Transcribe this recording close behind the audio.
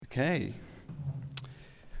Okay,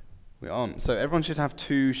 we're on. So everyone should have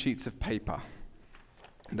 2 sheets of paper.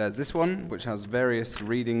 There's this one, which has various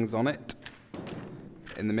readings on it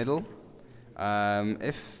in the middle.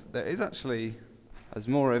 If there is actually, there's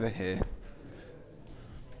more over here.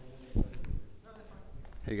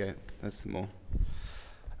 Here you go, there's some more.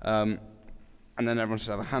 And then everyone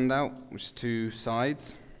should have a handout, which is 2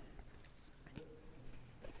 sides.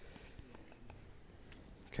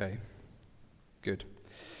 Okay, good.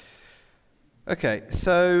 Okay,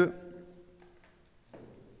 so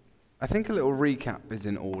I think a little recap is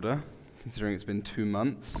in order, considering it's been 2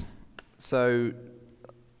 months. So,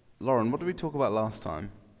 Lauren, what did we talk about last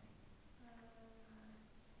time?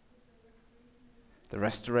 The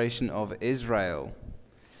restoration of Israel.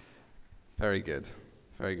 Very good,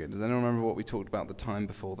 very good. Does anyone remember what we talked about the time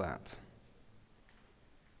before that?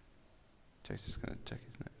 Jake's just going to check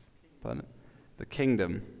his notes. Pardon? The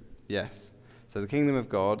kingdom, yes. So the kingdom of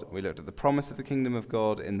God, we looked at the promise of the kingdom of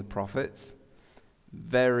God in the prophets,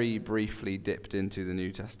 very briefly dipped into the New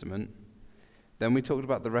Testament. Then we talked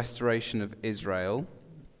about the restoration of Israel,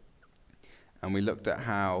 and we looked at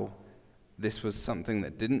how this was something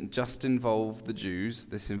that didn't just involve the Jews,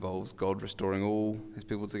 this involves God restoring all his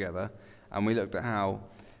people together, and we looked at how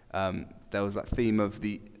there was that theme of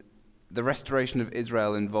the restoration of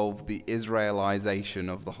Israel involved the Israelization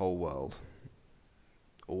of the whole world.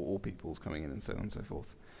 All peoples coming in and so on and so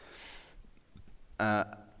forth.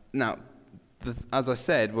 Now, as I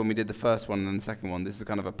said when we did the first one and then the second one, this is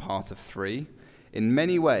kind of a part of 3. In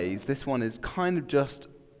many ways, this one is kind of just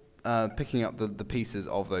picking up the pieces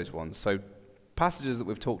of those ones. So passages that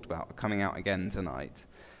we've talked about are coming out again tonight.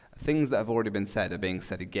 Things that have already been said are being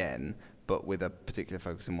said again, but with a particular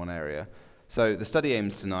focus in one area. So the study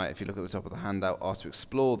aims tonight, if you look at the top of the handout, are to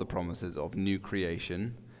explore the promises of new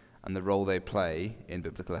creation and the role they play in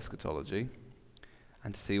biblical eschatology,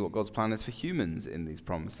 and to see what God's plan is for humans in these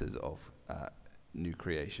promises of new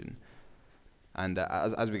creation. And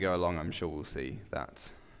as we go along, I'm sure we'll see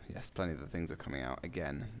that, yes, plenty of the things are coming out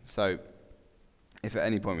again. So if at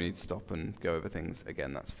any point we need to stop and go over things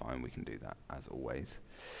again, that's fine. We can do that, as always.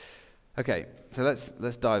 Okay, so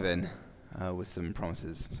let's dive in with some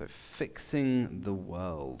promises. So fixing the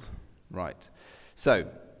world. Right. So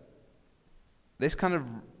this kind of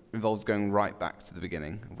involves going right back to the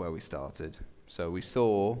beginning of where we started. So we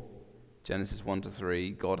saw Genesis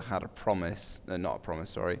 1-3, God had a purpose and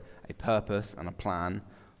a plan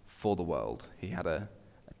for the world. He had a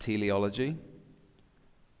teleology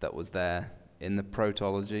that was there in the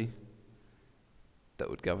protology that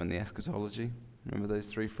would govern the eschatology. Remember those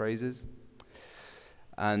 3 phrases?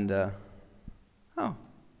 And, good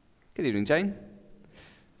evening, Jane.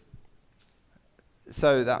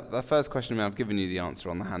 So that first question, I've given you the answer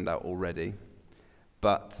on the handout already,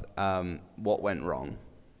 but what went wrong?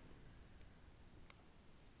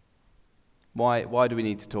 Why do we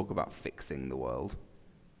need to talk about fixing the world?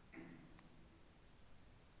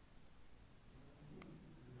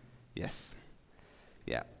 Yes.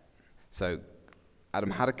 Yeah. So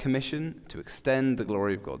Adam had a commission to extend the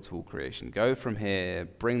glory of God to all creation. Go from here,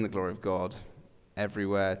 bring the glory of God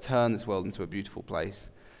everywhere, turn this world into a beautiful place.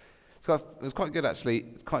 So it was quite good, actually.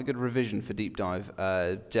 It's quite a good revision for deep dive.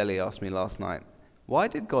 Jelly asked me last night, why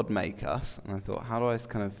did God make us? And I thought, how do I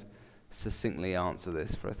kind of succinctly answer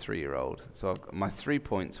this for a 3-year-old? So my 3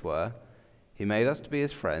 points were, he made us to be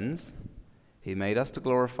his friends, he made us to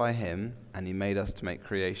glorify him, and he made us to make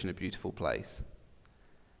creation a beautiful place.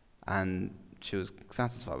 And she was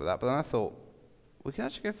satisfied with that. But then I thought, we can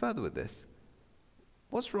actually go further with this.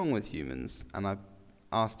 What's wrong with humans? And I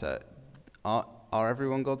asked her, are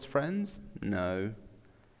everyone God's friends? No.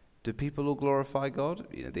 Do people all glorify God?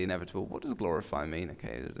 The inevitable. What does glorify mean?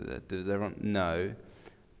 Okay, does everyone? No.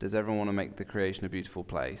 Does everyone want to make the creation a beautiful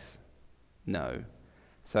place? No.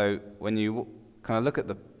 So when you kind of look at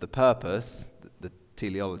the purpose, the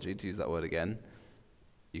teleology, to use that word again,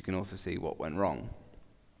 you can also see what went wrong.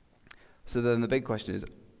 So then the big question is,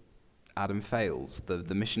 Adam fails.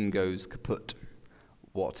 The mission goes kaput.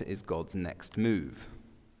 What is God's next move?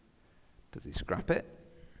 Does he scrap it?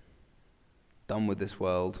 Done with this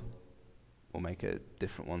world? Or make a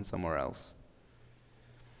different one somewhere else?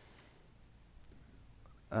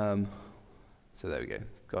 So there we go.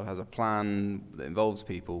 God has a plan that involves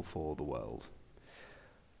people for the world.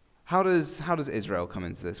 How does Israel come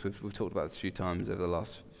into this? We've talked about this a few times over the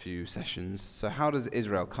last few sessions. So how does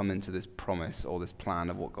Israel come into this promise or this plan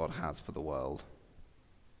of what God has for the world?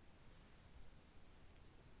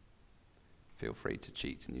 Feel free to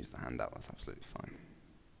cheat and use the handout. That's absolutely fine.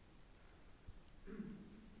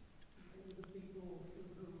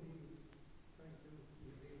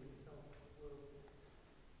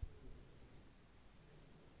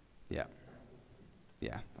 Yeah.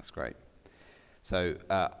 Yeah, that's great. So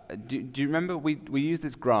do you remember we used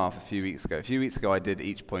this graph a few weeks ago? A few weeks ago I did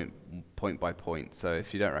each point by point. So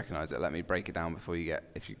if you don't recognize it, let me break it down before you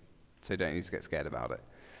so you don't need to get scared about it.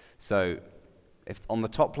 So if on the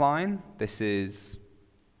top line, this is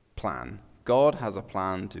plan. God has a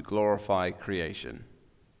plan to glorify creation.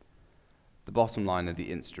 The bottom line are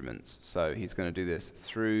the instruments. So he's going to do this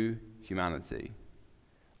through humanity.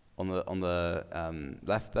 On the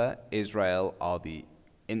left there, Israel are the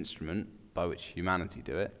instrument by which humanity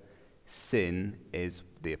do it. Sin is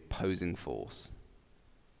the opposing force.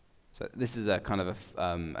 So this is a kind of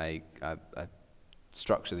a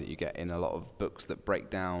structure that you get in a lot of books that break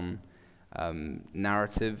down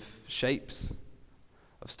narrative shapes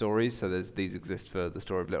of stories. So these exist for the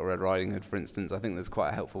story of Little Red Riding Hood, for instance. I think there's quite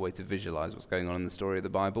a helpful way to visualize what's going on in the story of the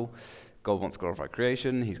Bible. God wants to glorify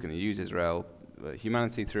creation. He's going to use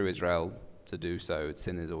humanity through Israel to do so.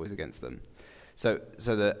 Sin is always against them. So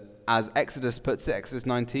that, as Exodus puts it, Exodus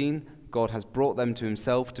 19, God has brought them to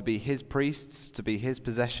himself to be his priests, to be his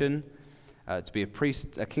possession, to be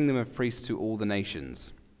a kingdom of priests to all the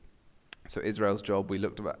nations. So Israel's job, we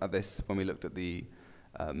looked at this when we looked at the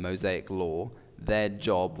Mosaic law. Their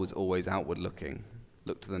job was always outward looking.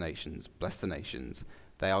 Look to the nations, bless the nations.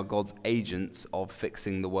 They are God's agents of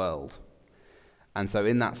fixing the world. And so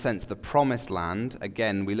in that sense, the promised land,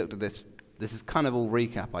 again, we looked at this is kind of all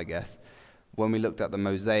recap, I guess. When we looked at the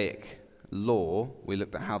Mosaic law, we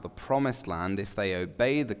looked at how the promised land, if they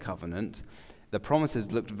obey the covenant, the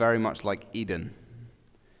promises looked very much like Eden.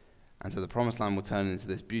 And so the promised land will turn into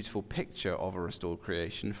this beautiful picture of a restored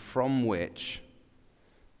creation from which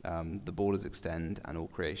the borders extend and all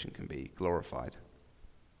creation can be glorified.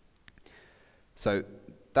 So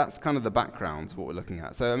that's kind of the background of what we're looking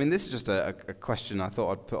at. So, I mean, this is just a question I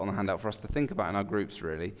thought I'd put on the handout for us to think about in our groups,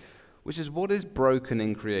 really, which is what is broken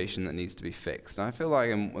in creation that needs to be fixed? And I feel like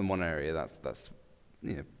in one area that's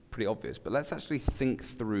pretty obvious, but let's actually think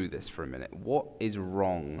through this for a minute. What is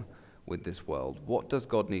wrong with this world? What does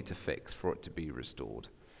God need to fix for it to be restored?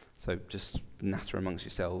 So just natter amongst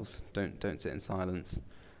yourselves. Don't sit in silence.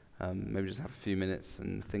 Maybe just have a few minutes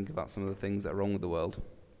and think about some of the things that are wrong with the world.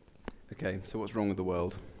 Okay, so what's wrong with the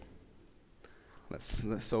world? Let's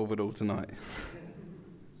solve it all tonight.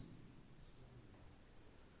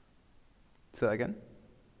 Say that again?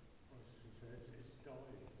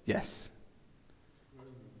 Yes.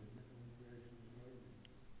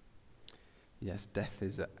 Yes, death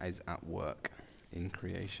is at work in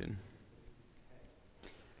creation.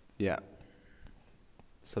 Yeah.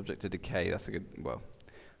 Subject to decay, that's a good, well,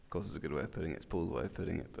 of course it's a good way of putting it. It's Paul's way of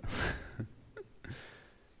putting it, but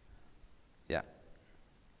yeah.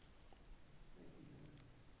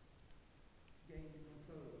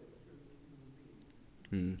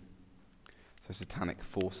 So satanic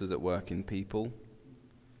forces at work in people.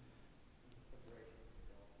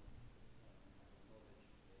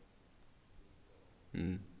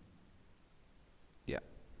 Yeah.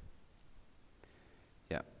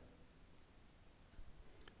 Yeah.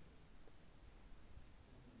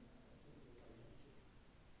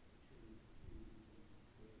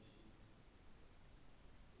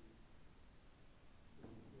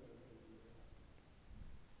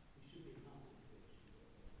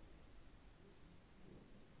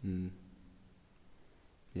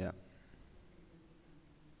 Yeah.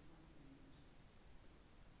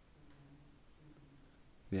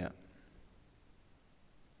 Yeah.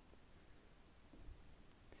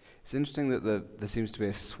 It's interesting that there seems to be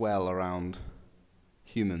a swell around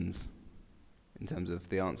humans in terms of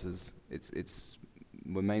the answers.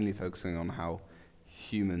 We're mainly focusing on how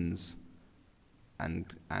humans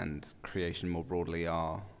and creation more broadly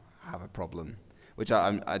have a problem, which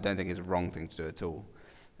I don't think is a wrong thing to do at all.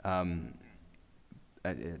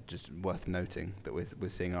 Just worth noting that we're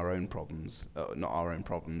seeing our own problems, not our own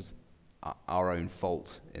problems, our own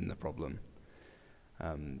fault in the problem.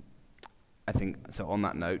 I think, so on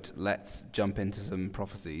that note, let's jump into some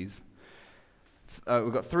prophecies.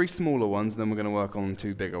 We've got 3 smaller ones, and then we're going to work on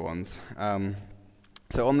 2 bigger ones.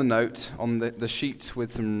 So on the note, on the sheet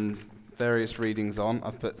with some various readings on,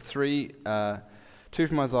 I've put 3, 2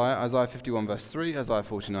 from Isaiah 51 verse 3, Isaiah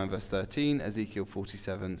 49 verse 13, Ezekiel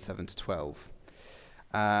 47, 7 to 12.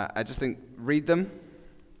 I just think, read them.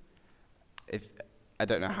 I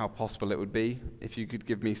don't know how possible it would be. If you could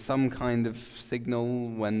give me some kind of signal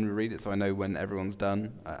when we read it so I know when everyone's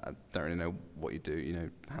done. I don't really know what you do,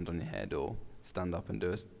 hand on your head or stand up and do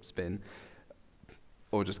a spin.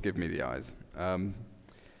 Or just give me the eyes.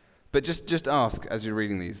 But just ask as you're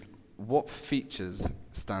reading these, what features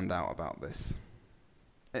stand out about this?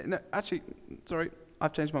 No, actually, sorry,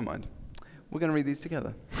 I've changed my mind. We're going to read these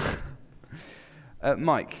together.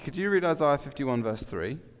 Mike, could you read Isaiah 51, verse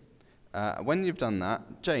 3? When you've done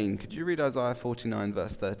that, Jane, could you read Isaiah 49,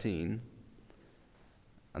 verse 13?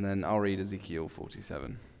 And then I'll read Ezekiel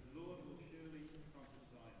 47. The Lord will surely come to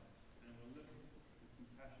Zion, and will look with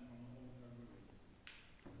compassion on all her ruins.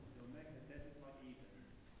 He will make her deserts like Eden,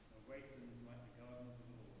 her wastelands like the garden of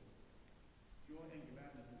the Lord. Joy and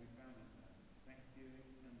gladness will be found in her,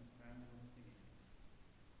 thanksgiving and the sound of singing.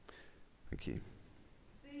 Thank you.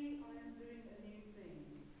 See, I am doing a new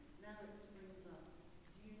thing. Now it springs up.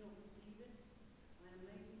 Do you not perceive it? I am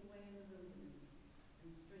making a way in the wilderness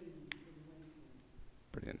and streams in the wasteland.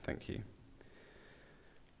 Brilliant, thank you.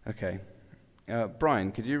 Okay.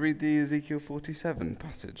 Brian, could you read the Ezekiel 47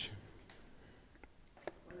 passage?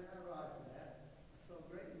 When I arrived there, I saw a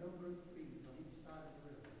great number of trees on each side of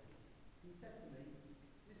the river. He said to me,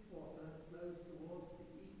 "This water flows towards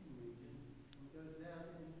the eastern region and goes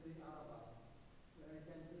down into the Arabah, where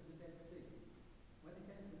it enters the Dead Sea. When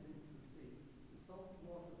it enters into the sea, the salty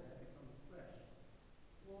water there becomes fresh.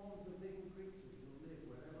 Swarms of living creatures will live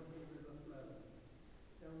wherever the river flows.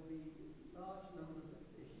 There will be large numbers of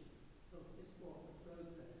fish, because this water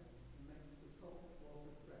flows there and makes the salt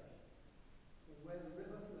water fresh. So where the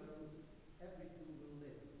river flows, everything will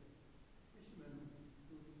live. Fishermen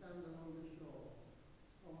will stand along the shore,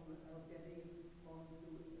 from El Gedi on to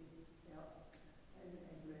En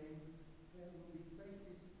Eglaim. There will be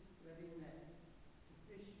places spreading nets. The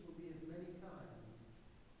fish will be of many kinds,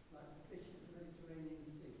 like the fish of the Mediterranean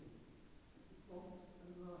Sea. The swamps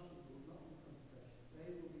and marshes will not become fresh.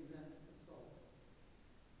 They will be left for salt.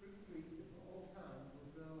 Fruit trees of all kinds will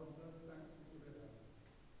grow on both banks of the river.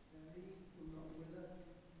 Their leaves will not wither,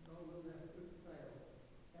 nor will their fruit fail.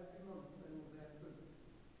 Every month they will bear fruit,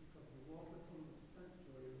 because the water from the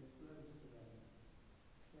sanctuary flows to them.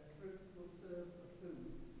 Their fruit will serve for food,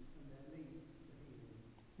 and their leaves for healing."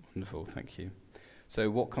 Wonderful, thank you. So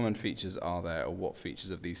what common features are there, or what features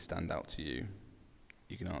of these stand out to you?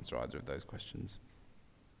 You can answer either of those questions.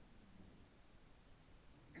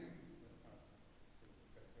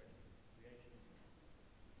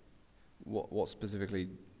 What specifically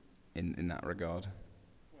in that regard?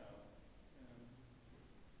 Well,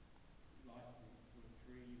 life is full of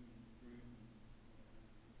trees and fruit and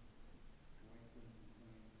wastelands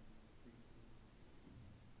and creatures,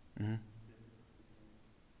 Mm-hmm. deserts,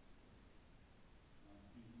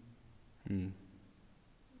 Eden.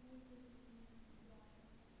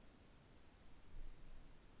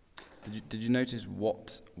 Did you notice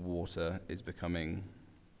what water is becoming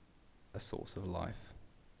a source of life?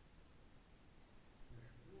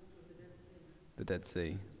 The Dead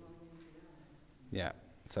Sea. Yeah.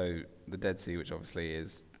 So the Dead Sea, which obviously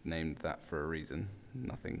is named that for a reason,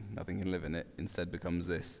 nothing can live in it, instead becomes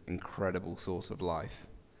this incredible source of life.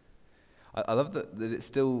 I love that it's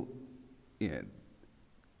still,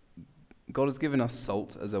 God has given us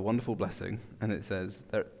salt as a wonderful blessing, and it says,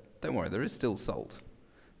 don't worry, there is still salt.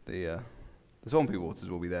 The swampy waters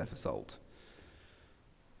will be there for salt.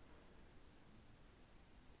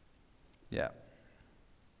 Yeah.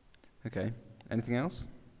 Okay. Anything else?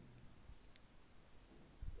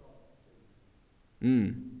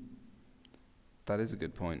 That is a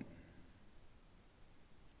good point.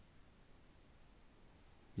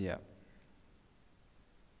 Yeah.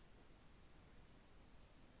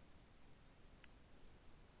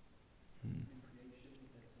 In creation,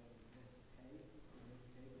 there's decay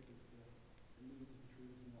because the leaves of the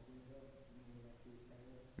trees will not wither, nor will their fruit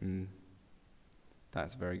fail.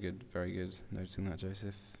 That's very good, noticing that,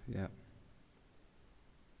 Joseph. Yeah.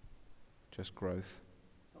 Just growth.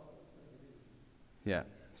 Yeah.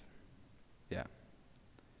 Yeah.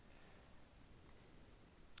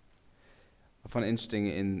 I find it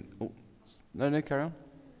interesting No, carry on.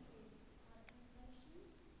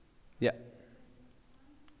 Yeah.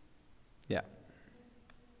 Yeah.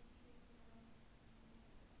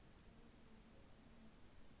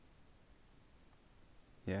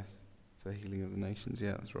 Yes, for the healing of the nations.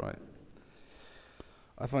 Yeah, that's right.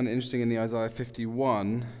 I find it interesting in the Isaiah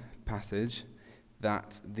 51 passage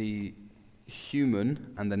that the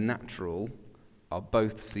human and the natural are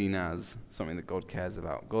both seen as something that God cares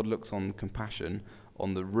about. God looks on compassion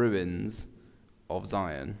on the ruins of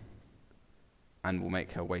Zion and will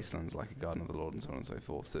make her wastelands like a garden of the Lord, and so on and so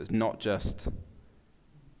forth. So it's not just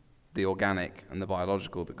the organic and the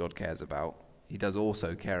biological that God cares about. He does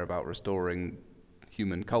also care about restoring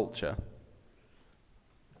human culture.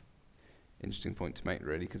 Interesting point to make,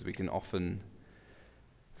 really, because we can often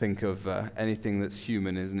think of anything that's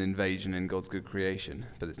human as an invasion in God's good creation,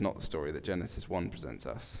 but it's not the story that Genesis 1 presents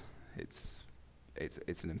us. It's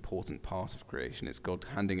an important part of creation. It's God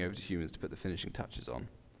handing over to humans to put the finishing touches on.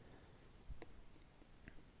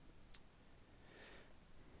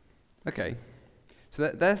 Okay, so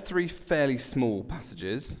they're three fairly small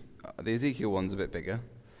passages. The Ezekiel one's a bit bigger.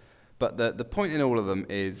 But the point in all of them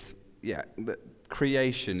is, that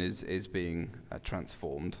creation is being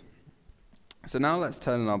transformed. So now let's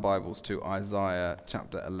turn in our Bibles to Isaiah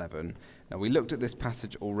chapter 11. Now we looked at this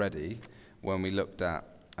passage already when we looked at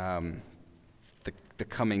the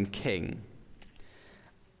coming king.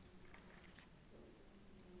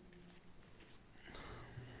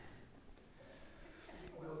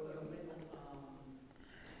 Well, the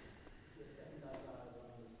 2nd Isaiah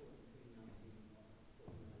one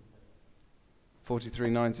was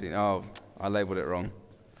 43:19. 43:19. Oh, I labelled it wrong.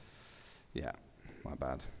 Yeah, my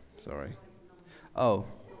bad. Sorry. Oh.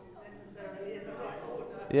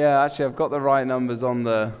 Yeah, actually, I've got the right numbers on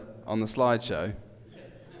the slideshow.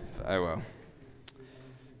 Oh well.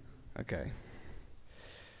 Okay.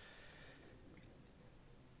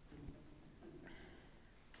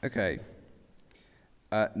 Okay.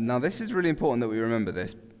 Now this is really important that we remember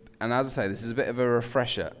this, and as I say, this is a bit of a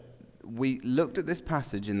refresher. We looked at this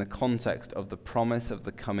passage in the context of the promise of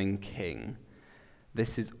the coming king.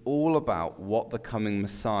 This is all about what the coming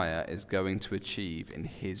Messiah is going to achieve in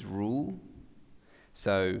his rule.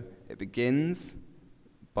 So it begins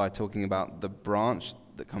by talking about the branch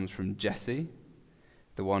that comes from Jesse,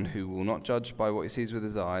 the one who will not judge by what he sees with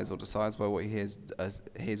his eyes or decides by what he hears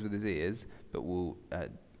with his ears, but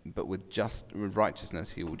with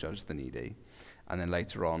righteousness he will judge the needy. And then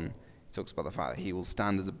later on, he talks about the fact that he will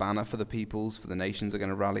stand as a banner for the peoples, for the nations are going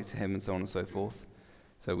to rally to him, and so on and so forth.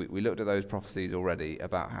 So we looked at those prophecies already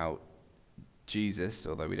about how Jesus,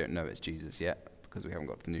 although we don't know it's Jesus yet because we haven't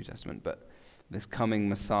got to the New Testament, but this coming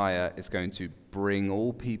Messiah is going to bring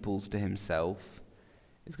all peoples to himself.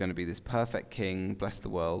 Is going to be this perfect king, bless the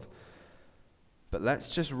world. But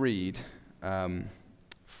let's just read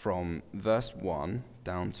from verse 1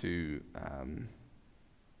 down to,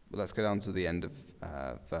 let's go down to the end of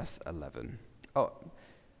verse 11.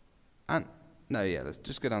 Let's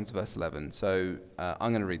just go down to verse 11. So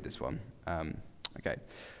I'm going to read this one. Okay.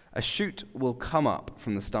 A shoot will come up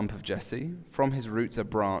from the stump of Jesse. From his roots a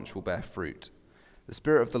branch will bear fruit. The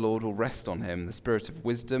Spirit of the Lord will rest on him, the Spirit of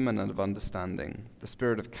wisdom and of understanding, the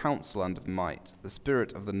Spirit of counsel and of might, the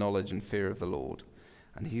Spirit of the knowledge and fear of the Lord.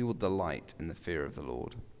 And he will delight in the fear of the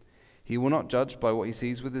Lord. He will not judge by what he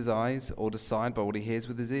sees with his eyes, or decide by what he hears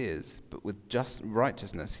with his ears, but with just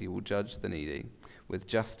righteousness he will judge the needy. With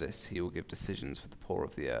justice he will give decisions for the poor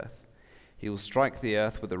of the earth. He will strike the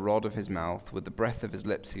earth with the rod of his mouth, with the breath of his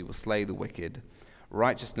lips he will slay the wicked.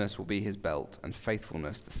 Righteousness will be his belt, and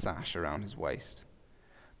faithfulness the sash around his waist.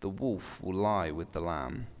 The wolf will lie with the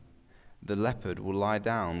lamb. The leopard will lie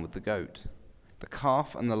down with the goat. The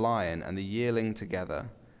calf and the lion and the yearling together,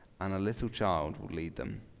 and a little child will lead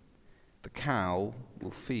them. The cow will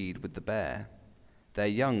feed with the bear. Their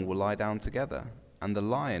young will lie down together, and the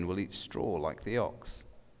lion will eat straw like the ox.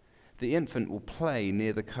 The infant will play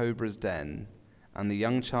near the cobra's den, and the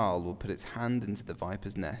young child will put its hand into the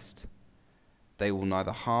viper's nest. They will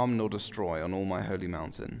neither harm nor destroy on all my holy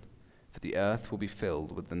mountain, for the earth will be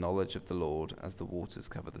filled with the knowledge of the Lord as the waters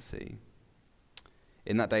cover the sea.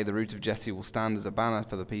 In that day the root of Jesse will stand as a banner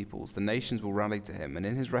for the peoples. The nations will rally to him, and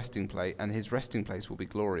his resting place will be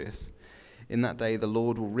glorious. In that day the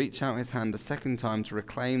Lord will reach out his hand a second time to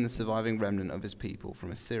reclaim the surviving remnant of his people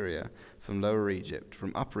from Assyria, from Lower Egypt,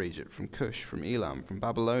 from Upper Egypt, from Cush, from Elam, from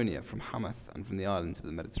Babylonia, from Hamath, and from the islands of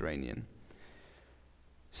the Mediterranean.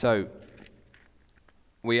 So,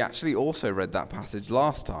 we actually also read that passage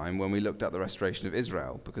last time when we looked at the restoration of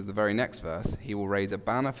Israel, because the very next verse, he will raise a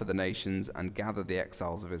banner for the nations and gather the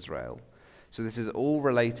exiles of Israel. So this is all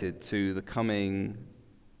related to the coming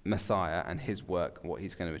Messiah and his work, what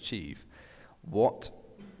he's going to achieve. What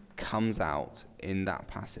comes out in that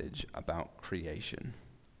passage about creation?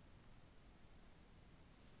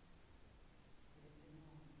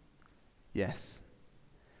 Yes.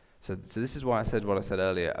 So this is why I said what I said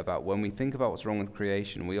earlier about when we think about what's wrong with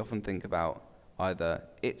creation, we often think about either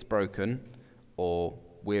it's broken or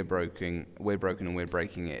we're broken and we're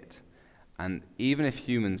breaking it. And even if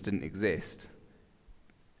humans didn't exist,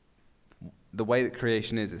 the way that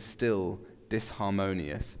creation is still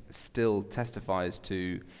disharmonious, still testifies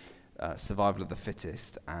to survival of the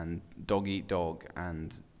fittest and dog eat dog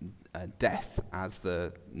and death as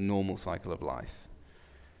the normal cycle of life.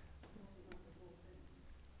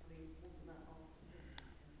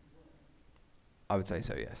 I would say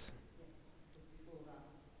so, yes.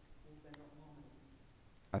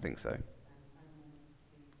 I think so.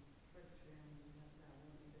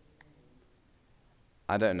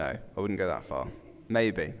 I don't know. I wouldn't go that far.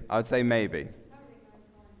 Maybe. I would say maybe.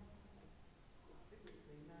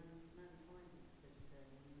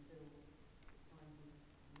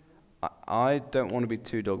 I don't want to be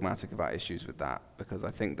too dogmatic about issues with that, because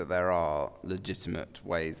I think that there are legitimate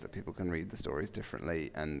ways that people can read the stories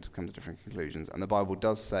differently and come to different conclusions. And the Bible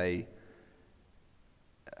does say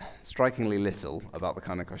strikingly little about the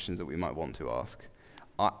kind of questions that we might want to ask.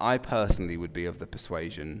 I personally would be of the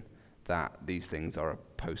persuasion that these things are a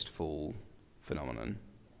post-fall phenomenon.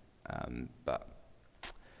 But,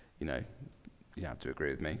 you know, you have to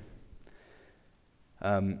agree with me.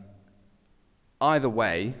 Either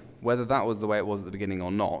way, whether that was the way it was at the beginning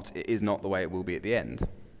or not, it is not the way it will be at the end.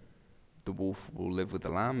 The wolf will live with the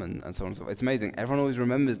lamb, and so on and so forth. It's amazing. Everyone always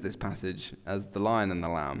remembers this passage as the lion and the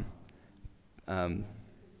lamb.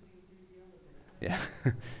 Yeah.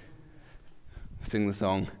 Sing the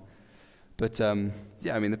song. But,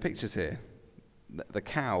 yeah, I mean, the picture's here. The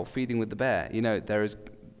cow feeding with the bear. You know,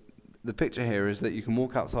 the picture here is that you can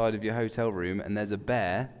walk outside of your hotel room and there's a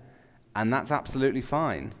bear, and that's absolutely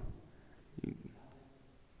fine.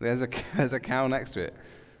 There's a cow next to it.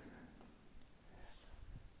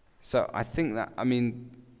 So I think that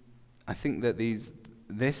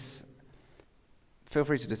this, feel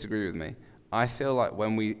free to disagree with me. I feel like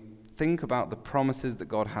when we think about the promises that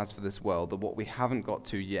God has for this world, that what we haven't got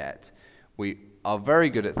to yet, we are very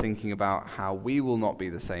good at thinking about how we will not be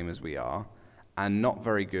the same as we are, and not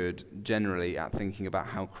very good generally at thinking about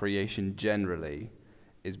how creation generally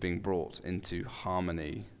is being brought into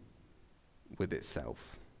harmony with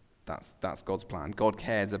itself. That's God's plan. God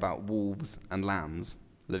cares about wolves and lambs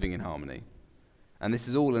living in harmony. And this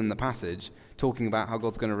is all in the passage talking about how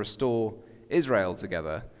God's going to restore Israel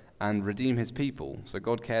together and redeem his people. So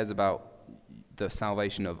God cares about the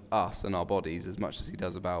salvation of us and our bodies as much as he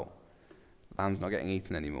does about lambs not getting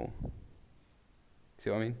eaten anymore. See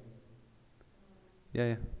what I mean?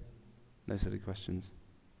 Yeah. No silly questions.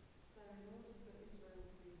 So in order for Israel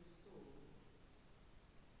to be restored,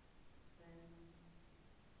 then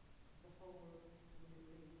the whole of the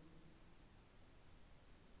Middle East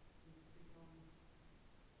needs to become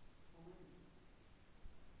harmonious.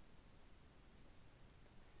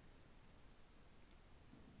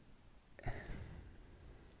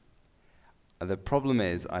 The problem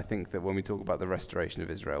is, I think that when we talk about the restoration of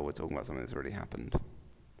Israel, we're talking about something that's already happened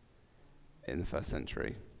in the first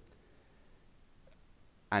century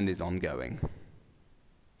and is ongoing.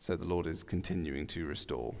 So the Lord is continuing to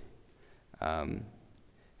restore.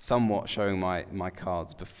 Somewhat showing my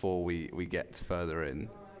cards before we get further in.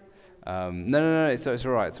 No, it's all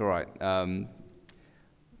right.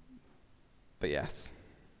 But yes.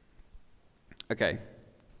 Okay.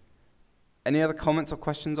 Any other comments or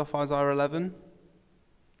questions off Isaiah 11?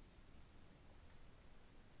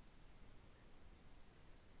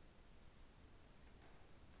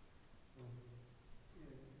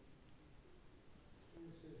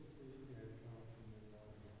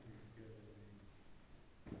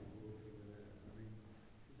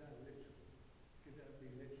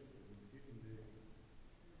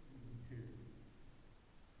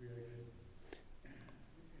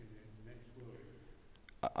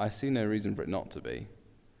 I see no reason for it not to be.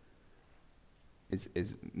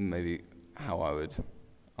 Is maybe how I would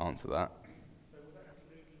answer that. So will that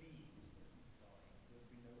include leaves dying? There'll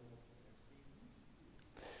be no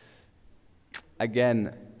seasons?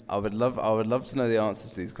 Again, I would love to know the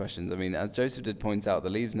answers to these questions. I mean, as Joseph did point out, the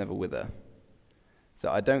leaves never wither.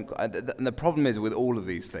 So and the problem is with all of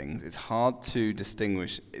these things, it's hard to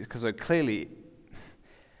distinguish, because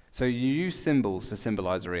so you use symbols to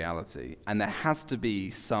symbolize a reality, and there has to be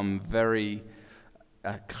some very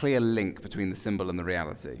clear link between the symbol and the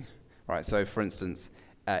reality. Right? So, for instance,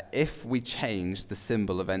 if we change the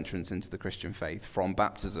symbol of entrance into the Christian faith from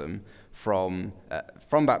baptism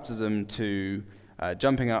to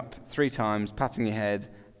jumping up 3 times, patting your head,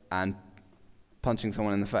 and punching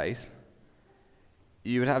someone in the face,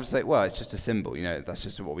 you would have to say, well, it's just a symbol, that's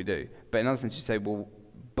just what we do. But in other sense, you say, well,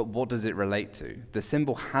 but what does it relate to? The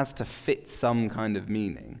symbol has to fit some kind of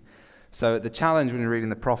meaning. So the challenge when you're reading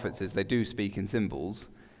the prophets is they do speak in symbols,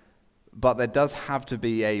 but there does have to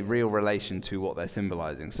be a real relation to what they're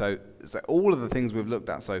symbolizing. So all of the things we've looked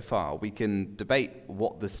at so far, we can debate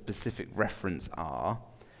what the specific reference are,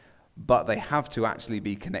 but they have to actually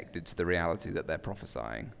be connected to the reality that they're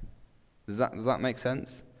prophesying. Does that make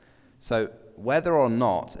sense? So whether or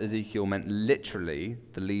not Ezekiel meant literally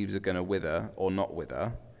the leaves are going to wither or not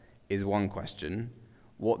wither is one question.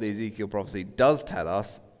 What the Ezekiel prophecy does tell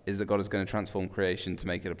us is that God is going to transform creation to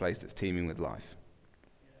make it a place that's teeming with life.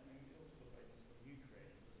 Yeah, I mean, it also talks about this new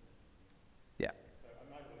creation, doesn't it? Yeah. So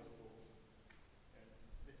I've always thought,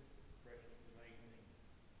 this expression is amazing.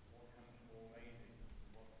 How much more amazing?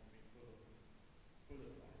 What can be full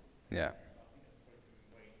of life? Yeah. I think that's probably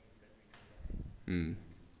the way to get me to that.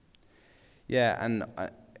 Yeah, and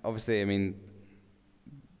obviously, I mean,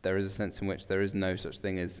 there is a sense in which there is no such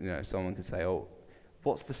thing as, someone could say, oh,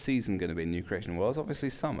 what's the season going to be in new creation? Well, it's obviously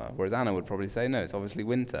summer, whereas Anna would probably say, no, it's obviously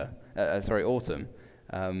autumn.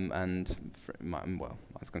 I was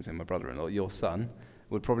going to say my brother-in-law, your son,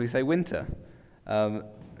 would probably say winter. So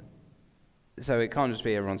it can't just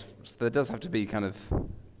be everyone's. So there does have to be kind of,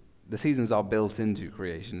 the seasons are built into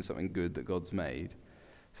creation, something good that God's made.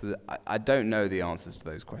 So that I don't know the answers to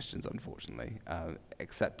those questions, unfortunately,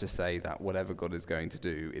 except to say that whatever God is going to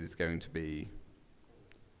do, it is going to be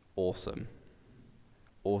awesome.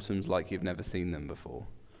 Autumns like you've never seen them before.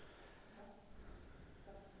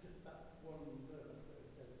 That's just that one verse where it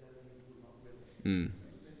says their leaves will not wither. Mm.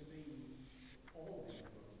 Doesn't really mean all leaves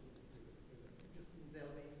won't wither. It just means they'll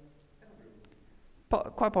be evergreens.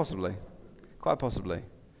 Quite possibly. Quite possibly.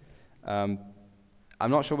 I'm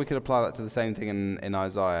not sure we could apply that to the same thing in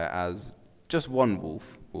Isaiah as just one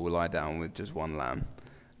wolf will lie down with just one lamb.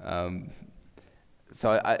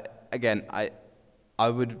 So I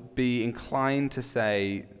would be inclined to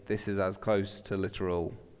say this is as close to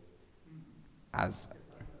literal as,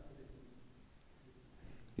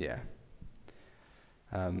 yeah.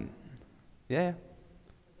 Yeah.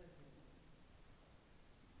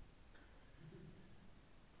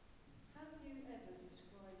 Have you ever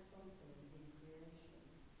described something in creation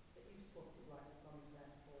that you've spotted, like a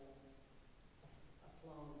sunset or a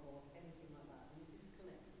plant or anything like that, and this is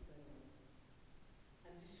connected, don't you?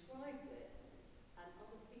 And described it, and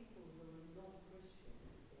other people who are not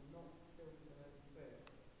Christians or not filled with the Holy Spirit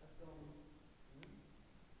have gone,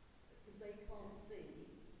 because they can't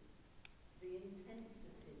see the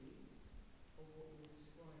intensity of what you're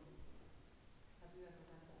describing. Have you ever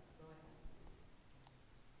had that? Because I have.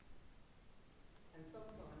 And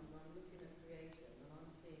sometimes I'm looking at creation and I'm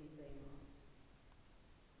seeing things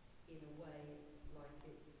in a way like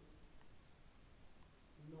it's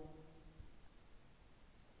not,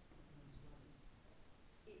 how can I describe it?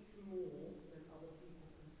 It's more than other people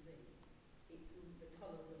can see. The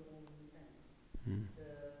colours are more intense. Mm.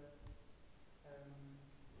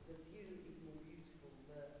 The view is more beautiful.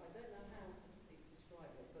 I don't know how to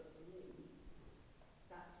describe it, but for me,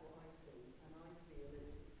 that's what I see, and I feel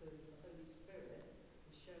it's because the Holy Spirit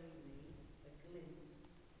is showing me a glimpse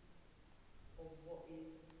of what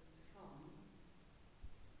is to come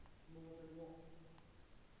more than what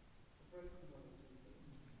the broken world can see.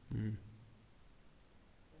 Mm.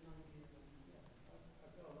 Don't know if you ever had that. Yeah,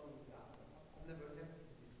 I've got along with that. I've never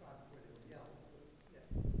attempted to describe it to anybody else, but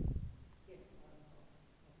yes, Yeah.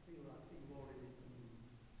 I feel I see more in it than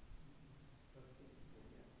most people do,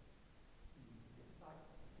 yeah. It excites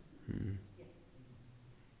me. Mm. Yes.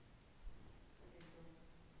 Okay, so.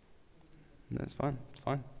 That's fine. It's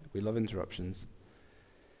fine. We love interruptions.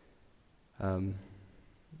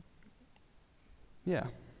 Yeah.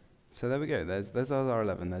 So there we go. There's our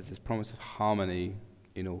 11. There's this promise of harmony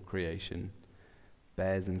in all creation.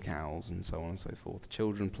 Bears and cows and so on and so forth.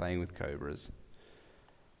 Children playing with cobras.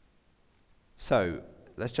 So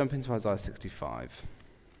let's jump into Isaiah 65.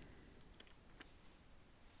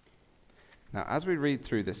 Now, as we read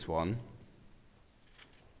through this one,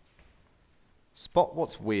 spot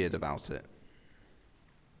what's weird about it.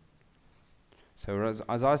 So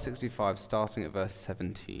Isaiah 65, starting at verse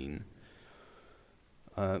 17.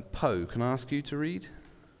 Poe, can I ask you to read?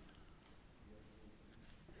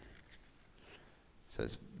 So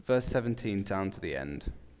it's verse 17 down to the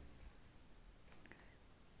end.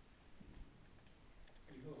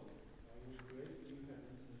 Behold, I will create new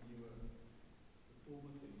heavens and a new earth. The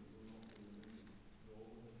former things will not be remembered, nor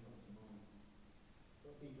will they come to mind.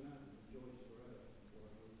 But be glad and rejoice forever at what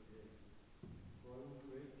I will create. For I will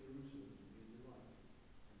create Jerusalem to be a delight,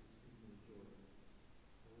 and its people a joy.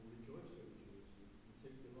 I will rejoice over Jerusalem and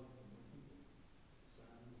take delight in my people. The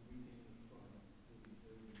sound of weeping and crying will be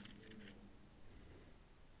heard in it no more.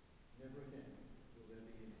 Never again will there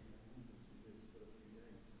be an infant who lives but a few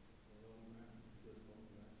days, or an old man who does not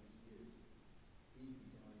count his years. He who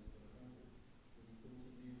dies but 100 will be thought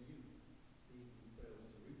of being a youth. He who fails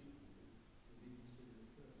to reach 100 will be considered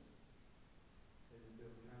accursed. They will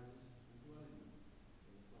build houses and dwell in them.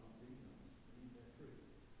 They will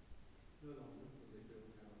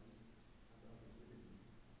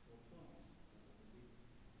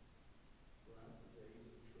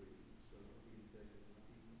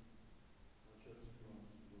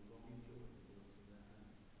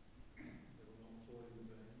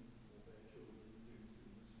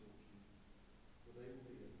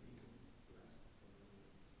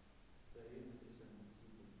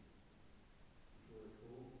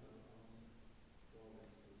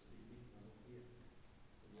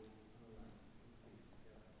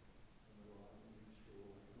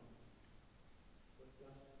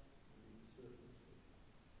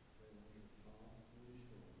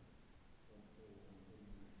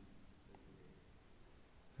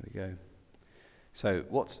we go. So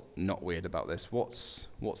what's not weird about this? What's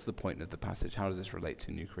the point of the passage? How does this relate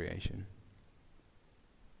to new creation?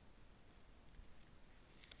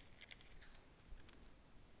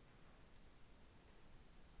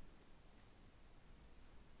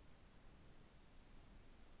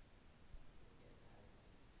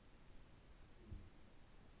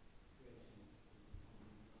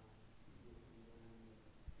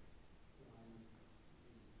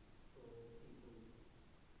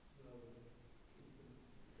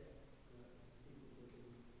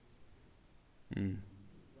 Mm.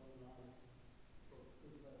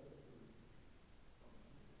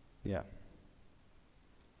 Yeah.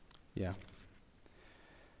 Yeah.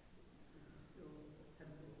 This is still a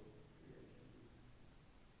temporal creation.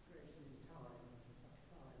 It's creation in time, past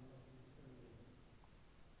time, not eternally.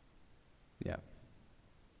 Yeah.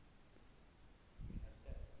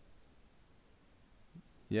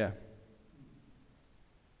 Yeah.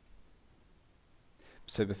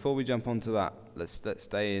 So before we jump onto that, let's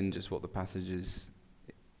stay in just what the passage is,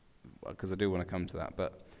 because I do want to come to that.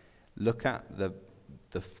 But look at the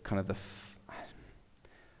kind of I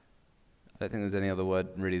don't think there's any other word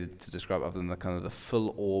really to describe other than the kind of the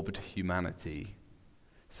full-orbed humanity.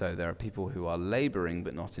 So there are people who are laboring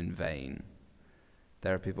but not in vain.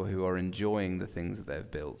 There are people who are enjoying the things that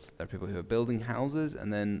they've built. There are people who are building houses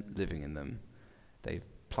and then living in them. They've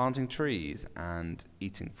planting trees and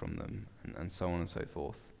eating from them, and so on and so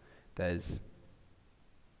forth. There's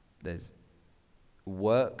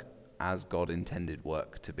work as God intended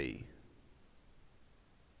work to be.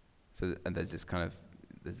 So and there's this kind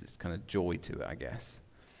of joy to it, I guess.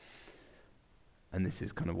 And this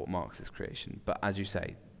is kind of what marks this creation. But as you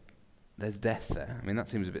say, there's death there. I mean, that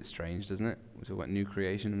seems a bit strange, doesn't it? We talk about new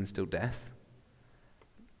creation and there's still death.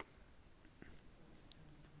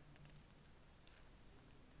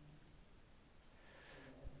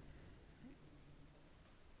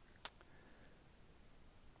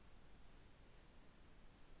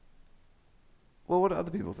 Well, what do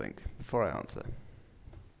other people think before I answer?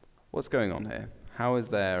 What's going on here? How is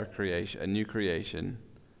there a new creation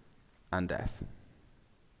and death?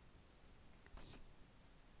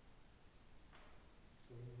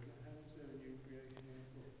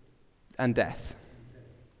 And death.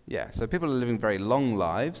 Yeah, so people are living very long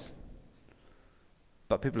lives,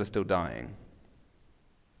 but people are still dying.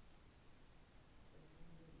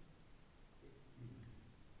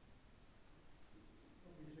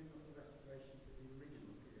 Obviously not the restoration to the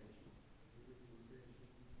original creation. The original creation,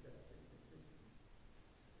 death didn't exist.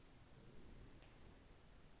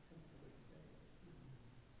 Temporary state.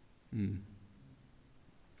 Mm.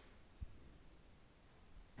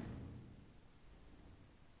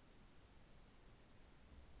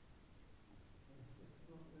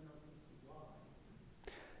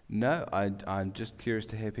 No, I'm just curious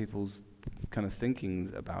to hear people's kind of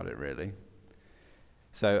thinkings about it, really.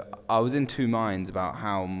 So I was in two minds about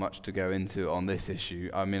how much to go into on this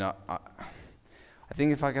issue. I mean, I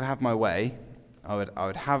think if I could have my way, I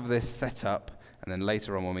would have this set up, and then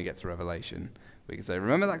later on when we get to Revelation, we could say,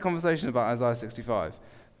 remember that conversation about Isaiah 65?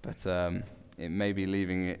 But it may be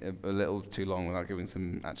leaving it a little too long without giving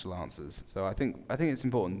some actual answers. So I think it's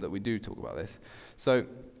important that we do talk about this. So,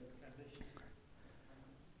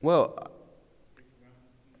 well,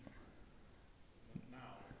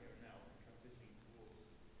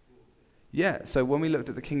 yeah, so when we looked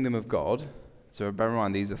at the kingdom of God, so bear in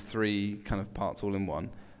mind these are three kind of parts all in one,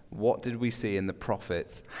 what did we see in the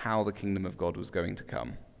prophets how the kingdom of God was going to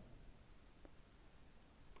come?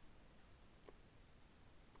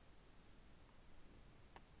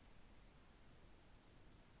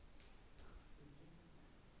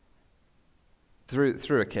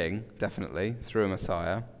 Through a king, definitely, through a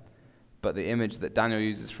Messiah. But the image that Daniel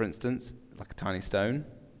uses, for instance, like a tiny stone,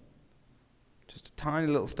 just a tiny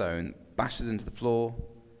little stone, bashes into the floor.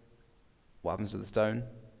 What happens to the stone?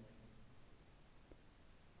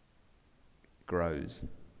 It grows,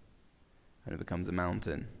 and it becomes a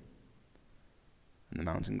mountain. And the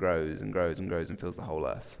mountain grows and grows and grows and fills the whole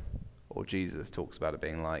earth. Or Jesus talks about it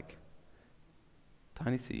being like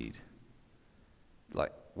tiny seed.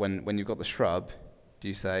 Like when you've got the shrub, do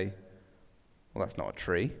you say, well, that's not a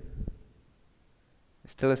tree?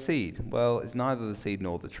 It's still a seed. Well, it's neither the seed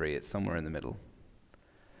nor the tree. It's somewhere in the middle.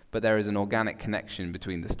 But there is an organic connection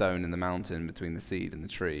between the stone and the mountain, between the seed and the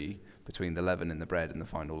tree, between the leaven and the bread and the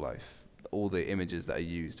final loaf. All the images that are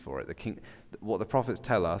used for it. What the prophets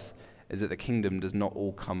tell us is that the kingdom does not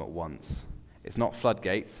all come at once. It's not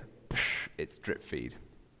floodgates. It's drip feed.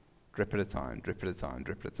 Drip at a time, drip at a time,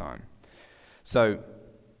 drip at a time. So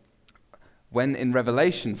When in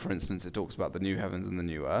Revelation, for instance, it talks about the new heavens and the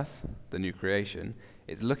new earth, the new creation,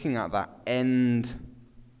 it's looking at that end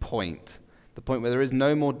point, the point where there is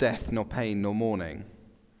no more death, nor pain, nor mourning.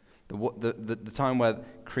 The time where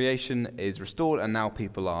creation is restored and now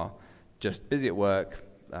people are just busy at work,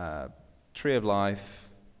 tree of life,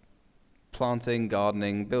 planting,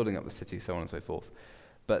 gardening, building up the city, so on and so forth.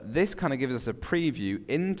 But this kind of gives us a preview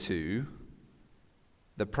into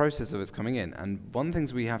the process of its coming in. And one of the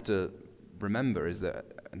things we have to remember is that,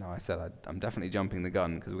 I said I'm definitely jumping the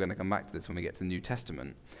gun because we're going to come back to this when we get to the New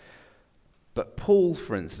Testament. But Paul,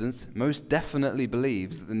 for instance, most definitely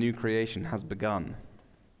believes that the new creation has begun.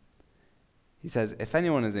 He says, if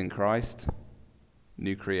anyone is in Christ,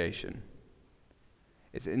 new creation.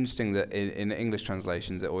 It's interesting that in English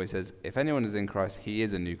translations it always says, if anyone is in Christ, he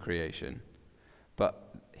is a new creation.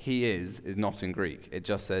 But he is not in Greek. It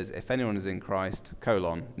just says, if anyone is in Christ,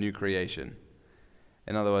 new creation.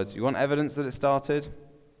 In other words, you want evidence that it started?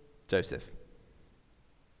 Joseph.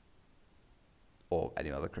 Or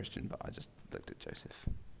any other Christian, but I just looked at Joseph.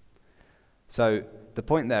 So the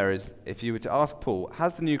point there is, if you were to ask Paul,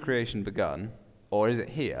 has the new creation begun, or is it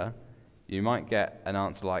here? You might get an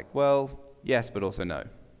answer like, well, yes, but also no.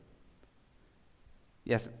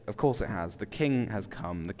 Yes, of course it has. The king has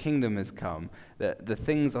come. The kingdom has come. The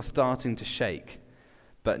things are starting to shake.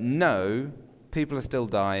 But no, people are still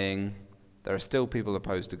dying. There are still people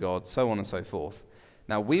opposed to God, so on and so forth.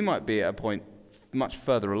 Now, we might be at a point much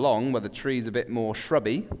further along where the tree's a bit more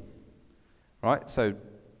shrubby, right? So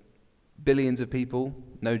billions of people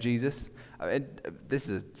know Jesus. This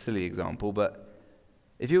is a silly example, but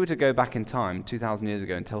if you were to go back in time 2,000 years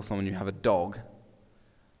ago and tell someone you have a dog,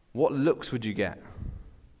 what looks would you get?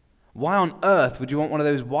 Why on earth would you want one of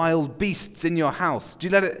those wild beasts in your house? Do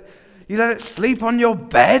you let it sleep on your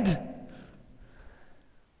bed?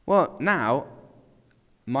 Well, now,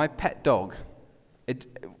 my pet dog,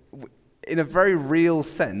 in a very real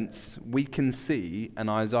sense, we can see an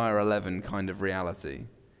Isaiah 11 kind of reality.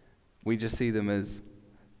 We just see them as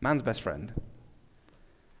man's best friend.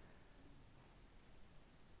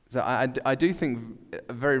 So I do think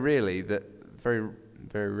very rarely, I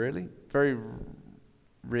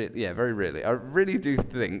really do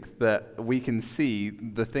think that we can see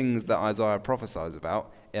the things that Isaiah prophesies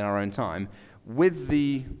about in our own time with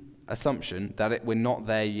the assumption that we're not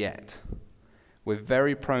there yet. We're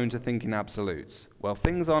very prone to thinking absolutes. Well,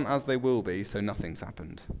 things aren't as they will be, so nothing's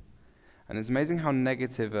happened. And it's amazing how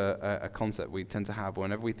negative a concept we tend to have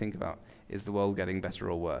whenever we think about, is the world getting better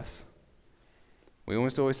or worse? We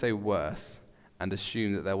almost always say worse and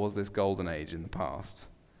assume that there was this golden age in the past.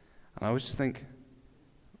 And I always just think,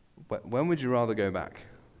 when would you rather go back?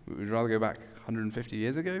 Would you rather go back 150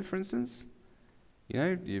 years ago, for instance?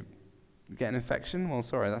 You get an infection? Well,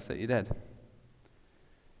 sorry, that's it, you're dead.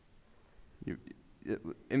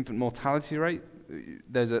 Infant mortality rate,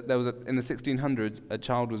 there was in the 1600s, a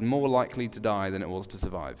child was more likely to die than it was to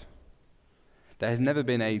survive. There has never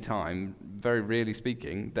been a time, very rarely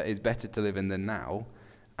speaking, that is better to live in than now,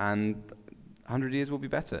 and 100 years will be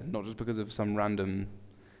better, not just because of some random,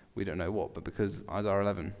 we don't know what, but because Isaiah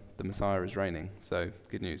 11, the Messiah is reigning, so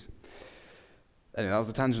good news. Anyway, that was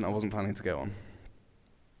a tangent I wasn't planning to go on.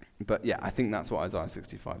 But yeah, I think that's what Isaiah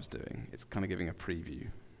 65 is doing. It's kind of giving a preview,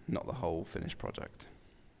 not the whole finished project.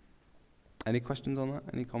 Any questions on that?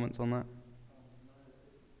 Any comments on that?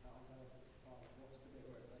 Isaiah 65, what's the bit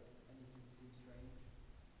where it's like, anything seems strange?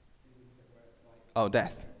 Is it the bit where it's like... Oh,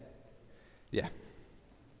 death. Yeah.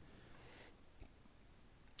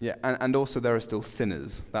 Yeah, and also there are still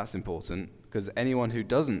sinners. That's important, because anyone who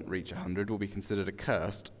doesn't reach 100 will be considered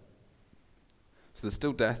accursed. So there's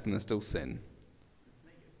still death and there's still sin.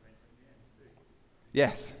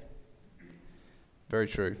 Yes. Very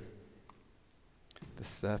true. The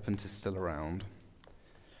serpent is still around.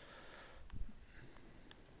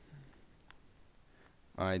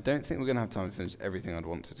 I don't think we're going to have time to finish everything I'd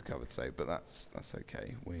wanted to cover today, but that's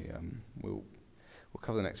okay. We'll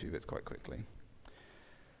cover the next few bits quite quickly.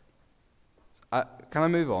 Can I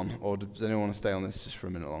move on, or does anyone want to stay on this just for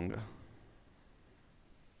a minute longer?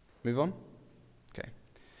 Move on?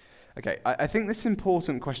 Okay, I think this is an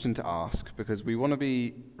important question to ask because we want to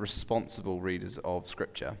be responsible readers of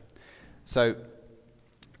Scripture. So,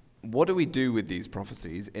 what do we do with these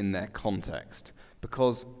prophecies in their context?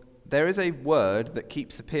 Because there is a word that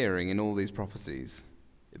keeps appearing in all these prophecies.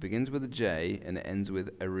 It begins with a J and it ends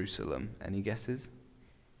with Jerusalem. Any guesses?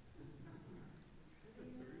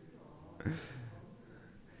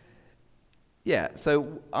 Yeah,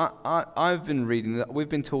 so I've been reading that, we've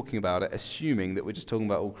been talking about it, assuming that we're just talking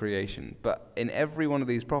about all creation. But in every one of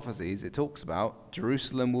these prophecies, it talks about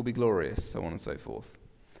Jerusalem will be glorious, so on and so forth.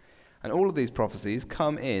 And all of these prophecies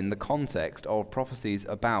come in the context of prophecies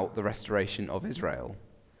about the restoration of Israel.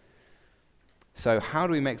 So how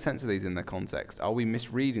do we make sense of these in their context? Are we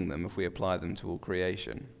misreading them if we apply them to all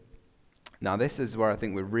creation? Now this is where I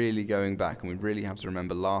think we're really going back, and we really have to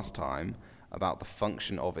remember last time about the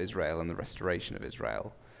function of Israel and the restoration of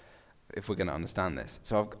Israel, if we're going to understand this.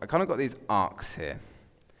 So I kind of got these arcs here.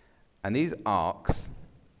 And these arcs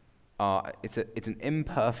are, it's an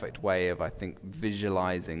imperfect way of, I think,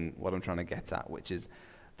 visualizing what I'm trying to get at, which is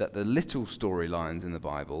that the little storylines in the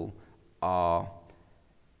Bible are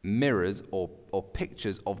mirrors or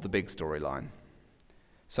pictures of the big storyline.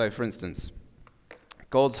 So, for instance,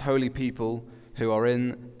 God's holy people who are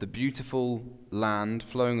in the beautiful land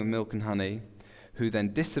flowing with milk and honey, who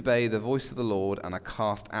then disobey the voice of the Lord and are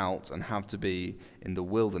cast out and have to be in the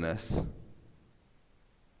wilderness.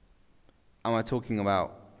 Am I talking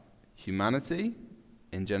about humanity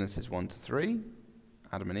in Genesis 1-3,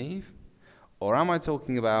 Adam and Eve? Or am I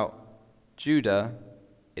talking about Judah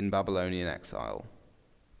in Babylonian exile?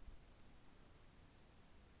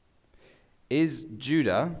 Is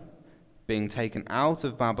Judah being taken out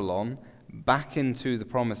of Babylon back into the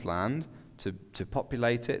promised land to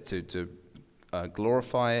populate it, to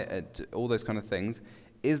glorify it, all those kind of things?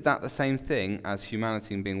 Is that the same thing as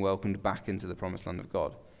humanity being welcomed back into the promised land of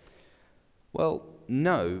God? Well,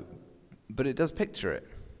 no, but it does picture it.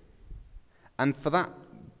 And for that,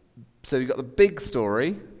 so you've got the big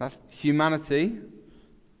story, that's humanity,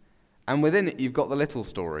 and within it you've got the little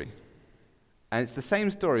story. And it's the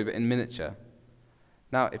same story but in miniature.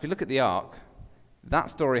 Now, if you look at the ark, that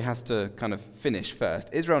story has to kind of finish first.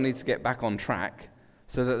 Israel needs to get back on track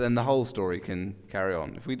so that then the whole story can carry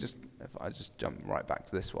on. If I just jump right back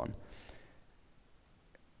to this one.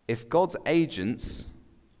 If God's agents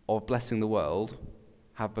of blessing the world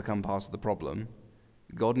have become part of the problem,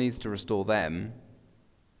 God needs to restore them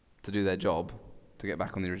to do their job, to get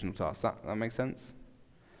back on the original task. That makes sense?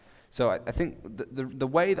 So I think the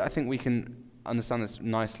way that I think we can understand this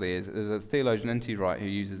nicely is there's a theologian, N.T. Wright, who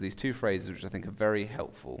uses these two phrases which I think are very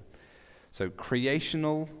helpful. So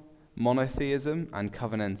creational monotheism and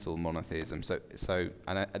covenantal monotheism.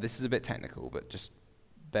 This is a bit technical, but just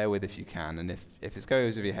bear with if you can. And if it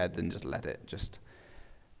goes over your head, then just let it. Just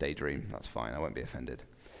daydream. That's fine. I won't be offended.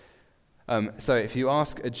 So if you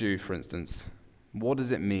ask a Jew, for instance, what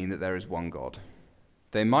does it mean that there is one God?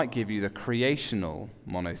 They might give you the creational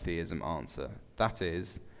monotheism answer. That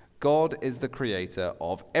is, God is the creator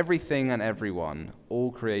of everything and everyone.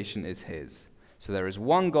 All creation is his. So there is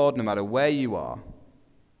one God no matter where you are.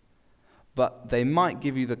 But they might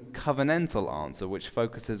give you the covenantal answer, which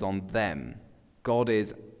focuses on them. God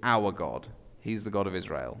is our God. He's the God of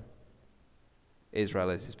Israel. Israel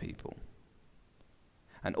is his people.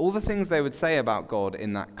 And all the things they would say about God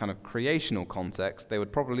in that kind of creational context, they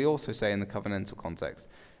would probably also say in the covenantal context.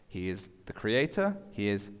 He is the creator, he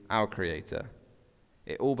is our creator.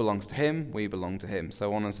 It all belongs to him, we belong to him,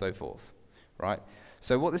 so on and so forth. Right?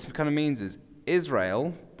 So what this kind of means is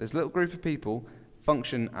Israel, this little group of people,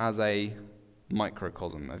 function as a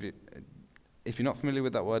microcosm. If you're not familiar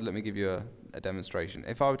with that word, let me give you a demonstration.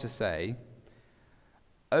 If I were to say,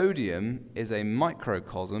 Odium is a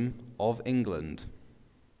microcosm of England.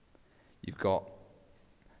 You've got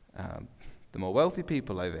the more wealthy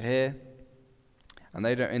people over here, and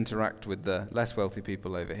they don't interact with the less wealthy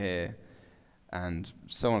people over here, and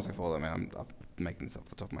so on and so forth. I mean, I'm making this off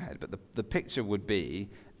the top of my head, but the picture would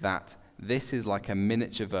be that this is like a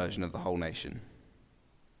miniature version of the whole nation.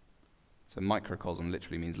 So microcosm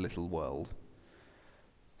literally means little world.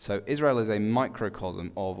 So Israel is a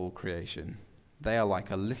microcosm of all creation. They are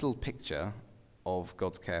like a little picture of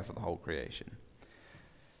God's care for the whole creation.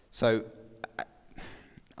 So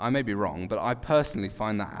I may be wrong, but I personally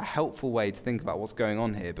find that a helpful way to think about what's going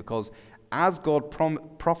on here, because as God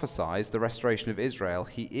prophesies the restoration of Israel,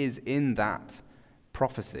 he is in that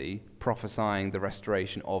prophecy prophesying the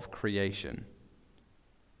restoration of creation.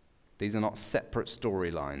 These are not separate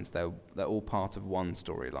storylines. They're all part of one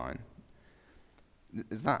storyline.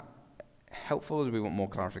 Is that helpful, or do we want more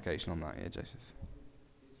clarification on that here, Joseph?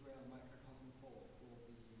 Is Israel a microcosm for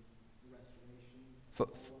the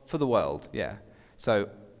restoration? For the world, yeah. So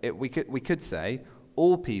we could say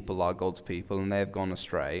all people are God's people and they have gone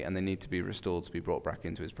astray and they need to be restored to be brought back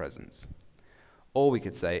into his presence. Or we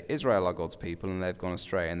could say Israel are God's people and they've gone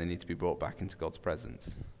astray and they need to be brought back into God's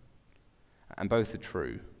presence. And both are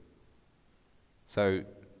true. So,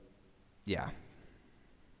 yeah.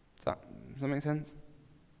 Does that make sense?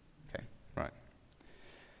 Okay, right.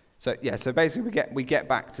 So basically we get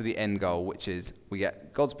back to the end goal, which is we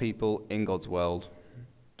get God's people in God's world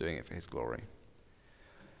doing it for his glory.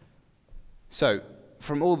 So,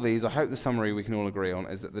 from all these, I hope the summary we can all agree on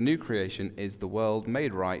is that the new creation is the world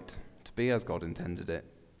made right to be as God intended it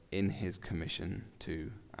in his commission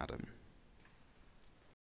to Adam.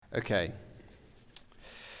 Okay,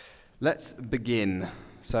 let's begin.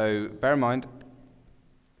 So bear in mind,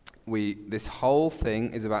 this whole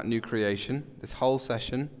thing is about new creation, this whole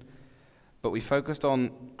session, but we focused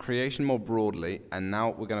on creation more broadly, and now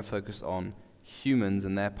we're going to focus on humans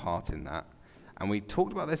and their part in that. And we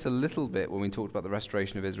talked about this a little bit when we talked about the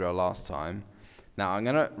restoration of Israel last time. Now, I'm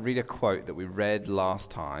going to read a quote that we read last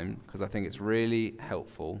time, because I think it's really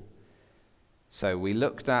helpful. So we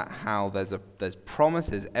looked at how there's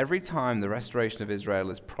promises. Every time the restoration of Israel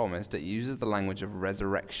is promised, it uses the language of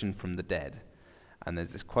resurrection from the dead. And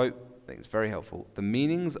there's this quote, I think it's very helpful. The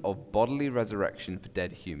meanings of bodily resurrection for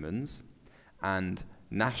dead humans and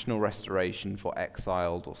national restoration for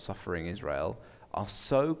exiled or suffering Israel are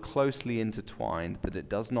so closely intertwined that it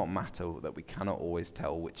does not matter that we cannot always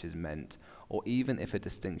tell which is meant, or even if a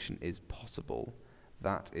distinction is possible.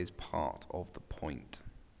 That is part of the point.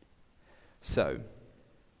 So,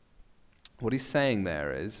 what he's saying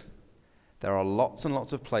there is, there are lots and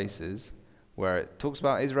lots of places where it talks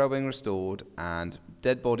about Israel being restored and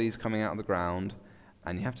dead bodies coming out of the ground,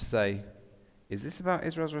 and you have to say, is this about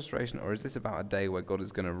Israel's restoration, or is this about a day where God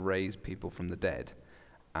is going to raise people from the dead?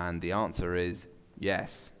 And the answer is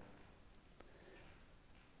yes.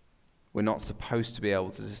 We're not supposed to be able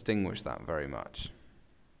to distinguish that very much.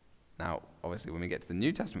 Now, obviously, when we get to the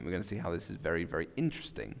New Testament, we're going to see how this is very, very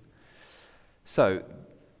interesting. So,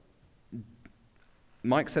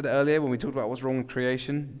 Mike said earlier when we talked about what's wrong with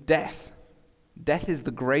creation, death. Death is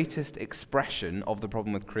the greatest expression of the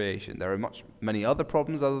problem with creation. There are many other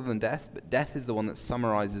problems other than death, but death is the one that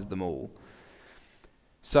summarizes them all.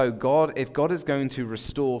 So if God is going to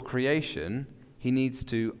restore creation, he needs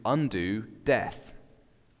to undo death.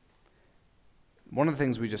 One of the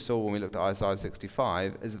things we just saw when we looked at Isaiah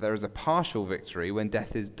 65 is that there is a partial victory when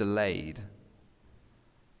death is delayed.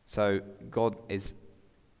 So God is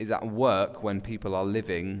at work when people are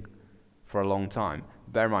living for a long time.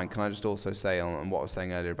 Bear in mind, can I just also say on what I was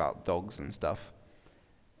saying earlier about dogs and stuff,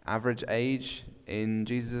 average age in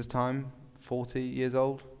Jesus' time, 40 years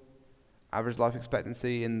old. Average life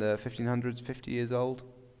expectancy in the 1500s, 50 years old.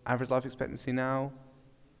 Average life expectancy now,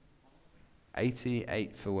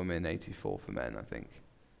 88 for women, 84 for men, I think.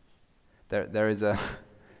 There is a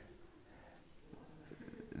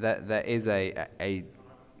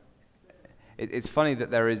it's funny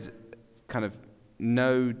that there is kind of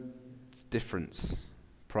no difference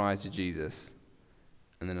prior to Jesus,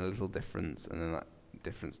 and then a little difference, and then that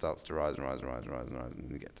difference starts to rise and rise and rise and rise and rise, and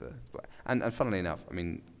you get to and funnily enough, I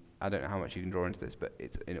mean, I don't know how much you can draw into this, but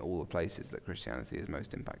it's in all the places that Christianity is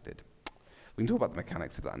most impacted. We can talk about the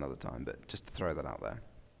mechanics of that another time, but just to throw that out there.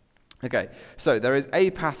 Okay, so there is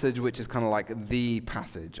a passage which is kind of like the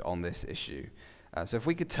passage on this issue. So if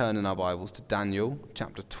we could turn in our Bibles to Daniel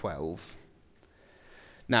chapter 12.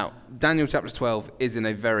 Now, Daniel chapter 12 is in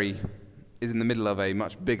the middle of a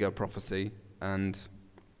much bigger prophecy, and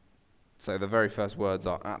so the very first words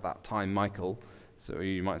are, at that time, Michael. So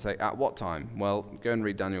you might say, at what time? Well, go and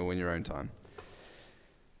read Daniel in your own time.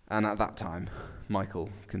 And at that time, Michael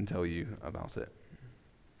can tell you about it.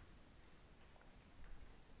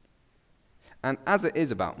 And as it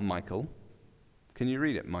is about Michael, can you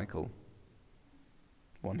read it, Michael?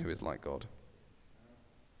 One who is like God.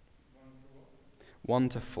 1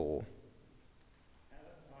 to 4. At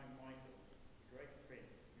that time, Michael, the great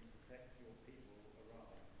prince who protects your people,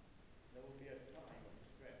 arrived. There will be a time of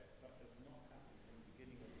distress such as not happened from the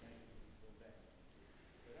beginning of nations until then.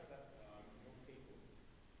 But at that time, your people,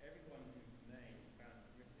 everyone whose name is found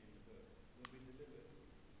written in the book, will be delivered.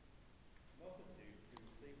 Multitudes who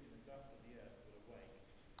sleep in the dust of the earth will awake,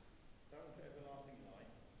 some to everlasting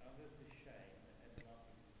life, others to shame and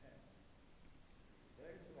everlasting contempt.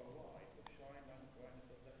 Those who are wise will shine like the brightness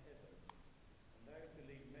of the heavens, and those who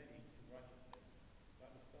lead many to righteousness, like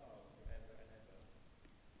the stars forever and ever.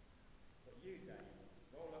 But you, Daniel,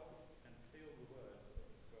 roll up and seal the words of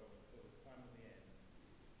the scroll until the time of the end.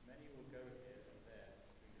 Many will go here and there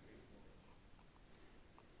to increase knowledge.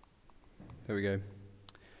 There we go.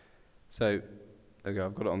 So, okay,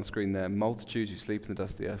 I've got it on the screen there. Multitudes who sleep in the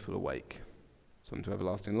dust of the earth will awake. Some to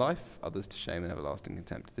everlasting life, others to shame and everlasting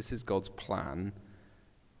contempt. This is God's plan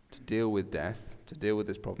to deal with death, to deal with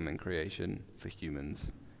this problem in creation for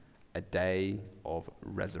humans. A day of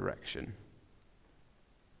resurrection.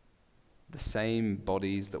 The same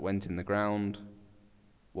bodies that went in the ground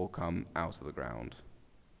will come out of the ground.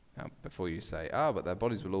 Now, before you say, but their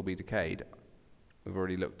bodies will all be decayed, we've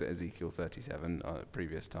already looked at Ezekiel 37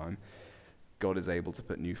 previous time. God is able to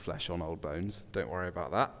put new flesh on old bones. Don't worry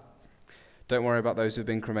about that. Don't worry about those who have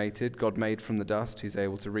been cremated. God made from the dust. He's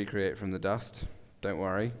able to recreate from the dust. Don't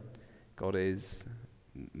worry. God is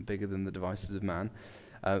bigger than the devices of man.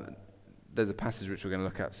 There's a passage which we're going to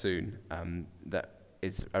look at soon that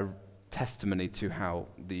is a testimony to how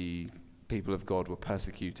the people of God were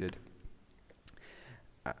persecuted.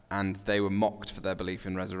 And they were mocked for their belief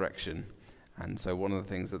in resurrection. And so one of the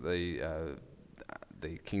things that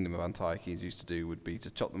the kingdom of Antiochus used to do would be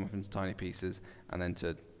to chop them up into tiny pieces and then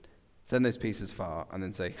to send those pieces far and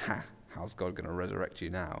then say, how's God going to resurrect you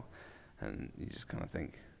now? And you just kind of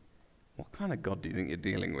think, what kind of God do you think you're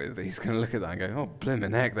dealing with? He's going to look at that and go, oh,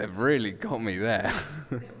 blimmin' heck, they've really got me there.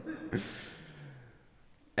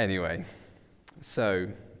 Anyway, so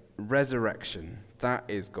resurrection, that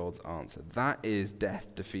is God's answer. That is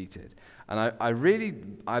death defeated. And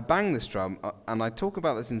I bang this drum, and I talk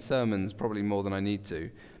about this in sermons probably more than I need to,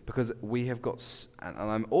 because we have got, and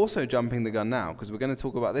I'm also jumping the gun now, because we're going to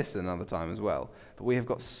talk about this another time as well, but we have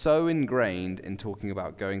got so ingrained in talking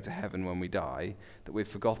about going to heaven when we die, that we've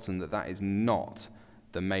forgotten that that is not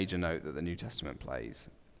the major note that the New Testament plays.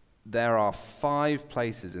 There are 5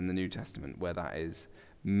 places in the New Testament where that is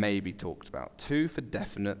maybe talked about. 2 for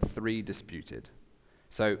definite, 3 disputed.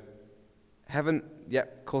 So heaven,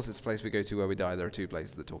 yep, of course it's a place we go to where we die. There are 2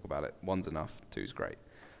 places that talk about it. 1's enough, 2's great.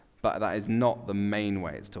 But that is not the main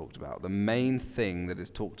way it's talked about. The main thing that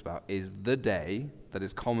is talked about is the day that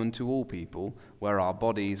is common to all people where our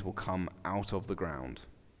bodies will come out of the ground.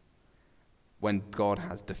 When God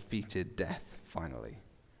has defeated death, finally.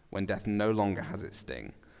 When death no longer has its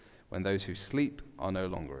sting. When those who sleep are no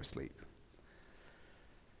longer asleep.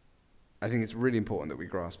 I think it's really important that we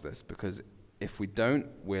grasp this, because if we don't,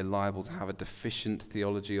 we're liable to have a deficient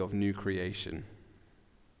theology of new creation.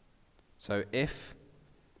 So if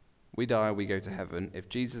we die, we go to heaven. If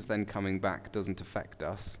Jesus then coming back doesn't affect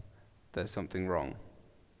us, there's something wrong.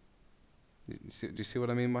 Do you see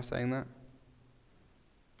what I mean by saying that?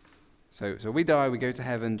 So we die, we go to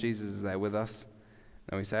heaven, Jesus is there with us,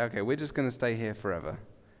 and we say, okay, we're just going to stay here forever.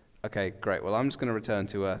 Okay, great, well, I'm just going to return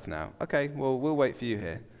to earth now. Okay, well, we'll wait for you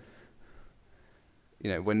here.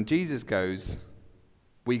 You know, when Jesus goes,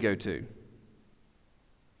 we go too.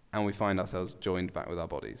 And we find ourselves joined back with our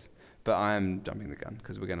bodies. But I am jumping the gun,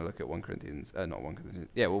 because we're going to look at 1 Corinthians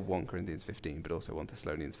 15, but also 1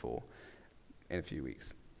 Thessalonians 4 in a few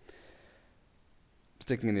weeks.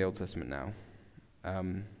 Sticking in the Old Testament now.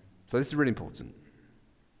 So this is really important.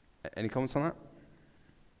 Any comments on that?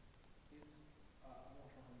 I'm not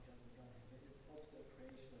trying to jump the gun here, but is the opposite of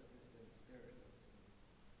creational existence spiritual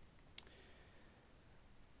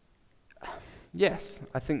existence? Yes,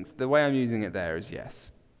 I think the way I'm using it there is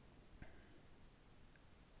yes.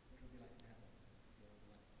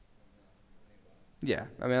 Yeah,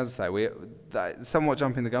 I mean, as I say, that somewhat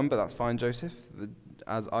jumping the gun, but that's fine, Joseph,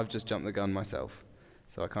 as I've just jumped the gun myself,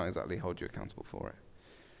 so I can't exactly hold you accountable for it.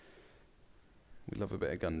 We love a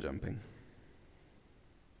bit of gun jumping.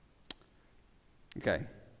 Okay,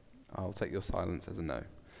 I'll take your silence as a no.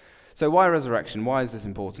 So why resurrection? Why is this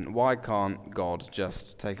important? Why can't God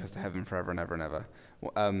just take us to heaven forever and ever and ever?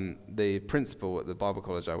 The principal at the Bible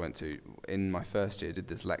college I went to in my first year did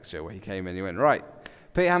this lecture where he came in and he went, right,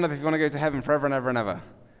 put your hand up if you want to go to heaven forever and ever and ever.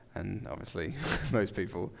 And obviously, most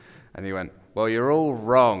people. And he went, well, you're all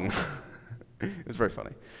wrong. It was very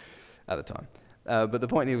funny at the time. But the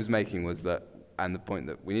point he was making was that, and the point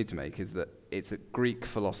that we need to make is that it's a Greek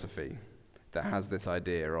philosophy that has this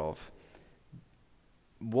idea of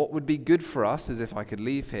what would be good for us is if I could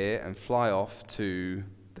leave here and fly off to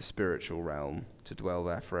the spiritual realm to dwell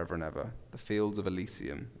there forever and ever. The fields of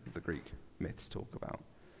Elysium, as the Greek myths talk about.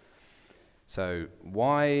 So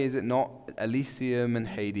why is it not Elysium and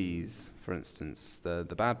Hades, for instance, the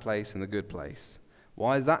bad place and the good place?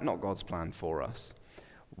 Why is that not God's plan for us?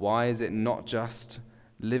 Why is it not just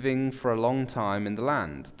living for a long time in the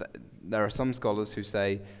land? There are some scholars who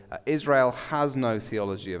say Israel has no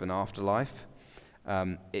theology of an afterlife.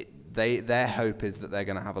 Their hope is that they're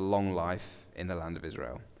going to have a long life in the land of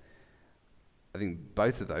Israel. I think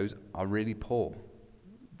both of those are really poor.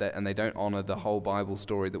 And they don't honor the whole Bible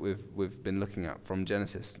story that we've been looking at from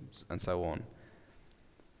Genesis and so on.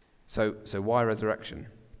 So why resurrection?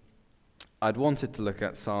 I'd wanted to look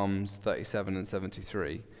at Psalms 37 and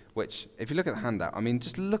 73, which, if you look at the handout, I mean,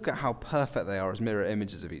 just look at how perfect they are as mirror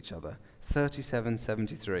images of each other. 37,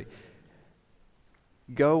 73.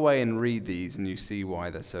 Go away and read these and you see why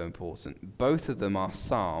they're so important. Both of them are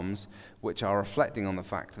psalms which are reflecting on the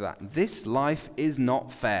fact that this life is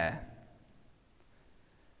not fair.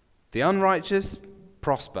 The unrighteous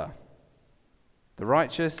prosper. The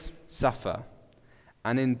righteous suffer.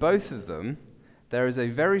 And in both of them, there is a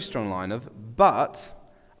very strong line of, but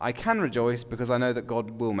I can rejoice because I know that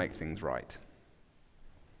God will make things right.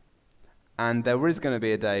 And there is going to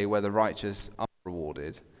be a day where the righteous are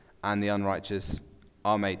rewarded and the unrighteous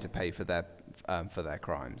are made to pay for their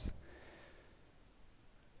crimes.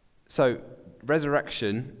 So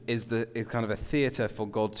resurrection is kind of a theatre for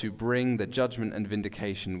God to bring the judgment and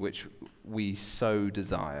vindication which we so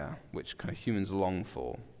desire, which kind of humans long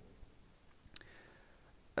for.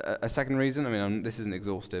 A second reason, this isn't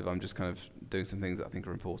exhaustive, I'm just kind of doing some things that I think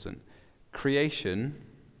are important. Creation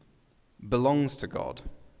belongs to God.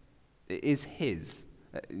 It is his.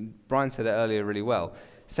 Brian said it earlier really well.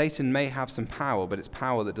 Satan may have some power, but it's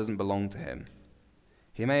power that doesn't belong to him.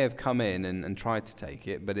 He may have come in and tried to take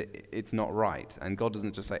it, but it's not right. And God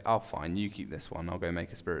doesn't just say, oh, fine, you keep this one, I'll go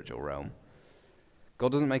make a spiritual realm.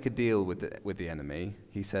 God doesn't make a deal with the enemy.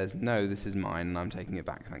 He says, no, this is mine, and I'm taking it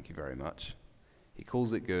back, thank you very much. He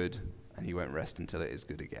calls it good, and he won't rest until it is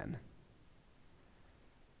good again.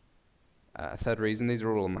 A third reason, these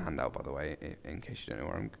are all on the handout, by the way, in case you don't know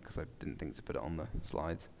where I'm, because I didn't think to put it on the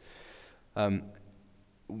slides.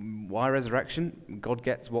 Why resurrection? God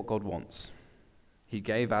gets what God wants. He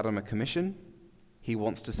gave Adam a commission. He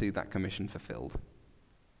wants to see that commission fulfilled.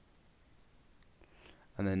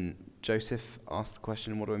 And then Joseph asked the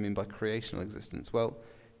question, what do I mean by creational existence? Well,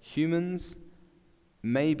 humans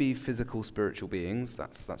may be physical, spiritual beings,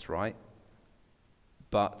 that's right.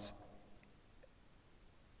 But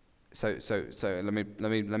so let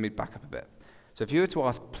me back up a bit. So if you were to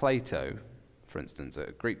ask Plato, for instance,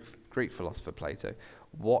 a Greek philosopher Plato,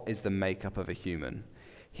 what is the makeup of a human?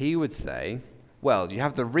 He would say, well, you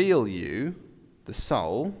have the real you, the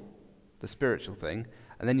soul, the spiritual thing,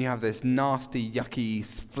 and then you have this nasty, yucky,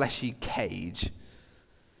 fleshy cage.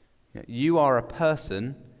 You are a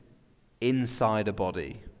person inside a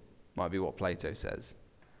body, might be what Plato says.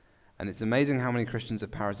 And it's amazing how many Christians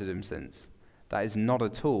have parroted him since. That is not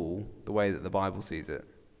at all the way that the Bible sees it.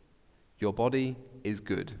 Your body is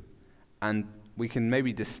good. And we can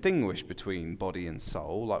maybe distinguish between body and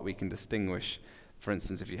soul, like we can distinguish, for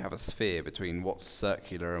instance, if you have a sphere, between what's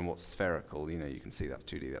circular and what's spherical. You can see that's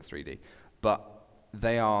 2D, that's 3D. But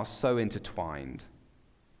they are so intertwined.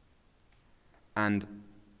 And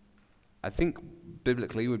I think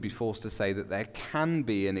biblically we'd be forced to say that there can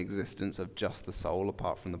be an existence of just the soul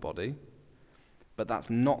apart from the body, but that's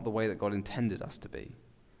not the way that God intended us to be.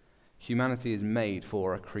 Humanity is made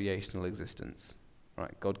for a creational existence.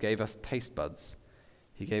 Right? God gave us taste buds.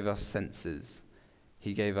 He gave us senses.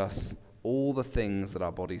 He gave us all the things that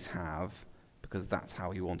our bodies have because that's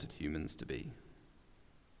how he wanted humans to be.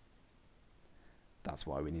 That's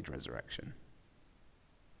why we need resurrection.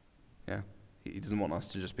 Yeah? He doesn't want us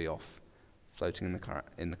to just be off floating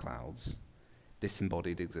in the clouds,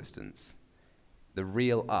 disembodied existence. The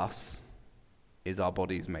real us is our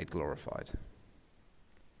bodies made glorified.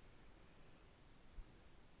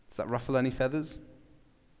 Does that ruffle any feathers?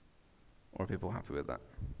 Or are people happy with that?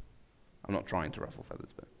 I'm not trying to ruffle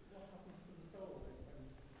feathers, but... What happens to the soul then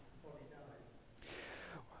when the body dies?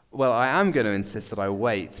 Well, I am going to insist that I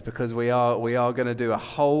wait because we are going to do a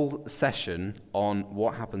whole session on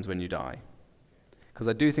what happens when you die. Because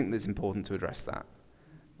I do think that it's important to address that.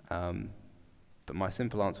 But my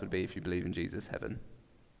simple answer would be, if you believe in Jesus, heaven.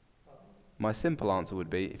 My simple answer would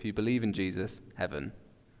be, if you believe in Jesus, heaven.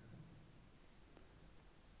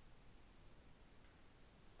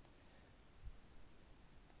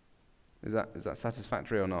 Is that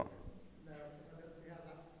satisfactory or not? No, because I don't see how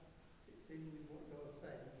that fits in with what you're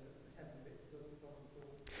saying, that the heaven bit doesn't come until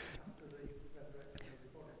after the resurrection of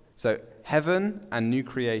the body. So heaven and new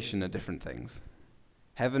creation are different things.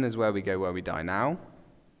 Heaven is where we go where we die now.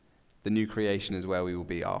 The new creation is where we will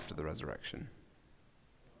be after the resurrection.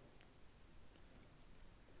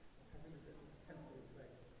 Heaven is a temporary place.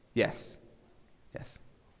 Yes. Yes.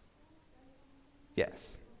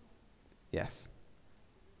 Yes. Yes.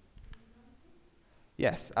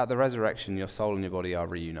 Yes, at the resurrection, your soul and your body are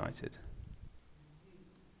reunited.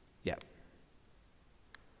 Yeah.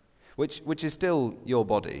 Which is still your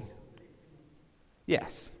body.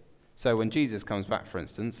 Yes. So when Jesus comes back, for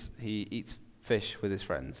instance, he eats fish with his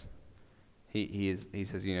friends. He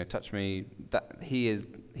says, touch me. That he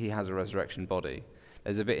has a resurrection body.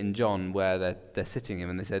 There's a bit in John where they're sitting him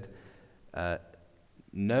and they said,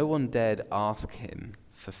 no one dared ask him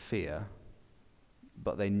for fear,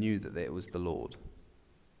 but they knew that it was the Lord.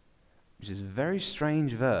 Which is a very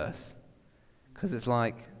strange verse, because it's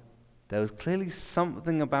like there was clearly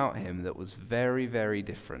something about him that was very, very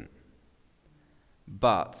different.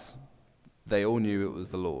 But they all knew it was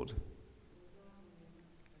the Lord.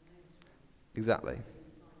 Exactly.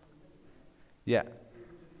 Yeah.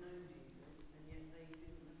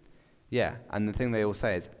 Yeah, and the thing they all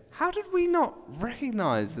say is, how did we not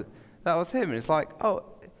recognize that was him? And it's like, oh,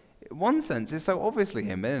 in one sense, it's so obviously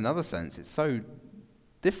him, but in another sense, it's so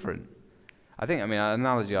different. I mean, an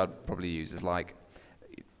analogy I'd probably use is like,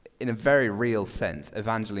 in a very real sense,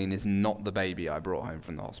 Evangeline is not the baby I brought home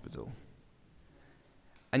from the hospital.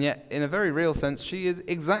 And yet, in a very real sense, she is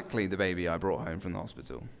exactly the baby I brought home from the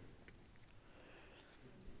hospital.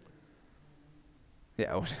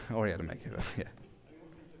 Yeah, I already had a makeover, yeah.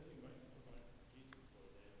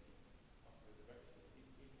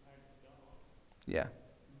 Yeah.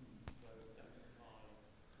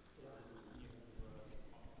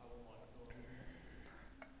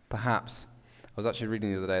 Perhaps. I was actually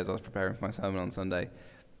reading the other day as I was preparing for my sermon on Sunday.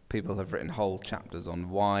 People have written whole chapters on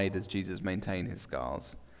why does Jesus maintain his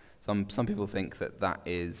scars. Some people think that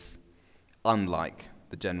is unlike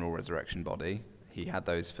the general resurrection body. He had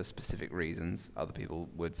those for specific reasons. Other people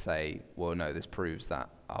would say, well, no, this proves that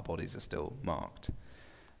our bodies are still marked.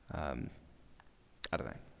 I don't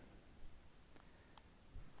know.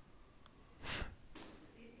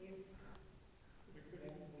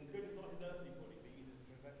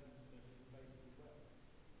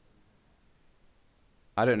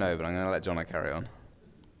 I don't know, but I'm going to let Jono carry on.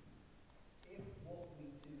 If what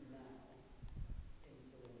we do now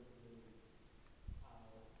influences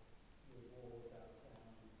our reward, our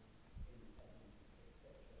crown in heaven,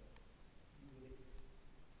 etc.,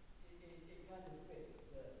 it kind of fits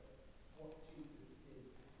that what Jesus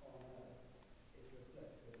did on earth is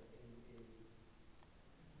reflected in his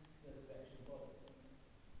resurrection body.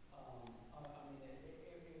 I mean,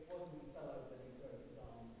 it wasn't he fell over and he broke his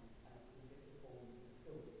arm and it was a bit deformed and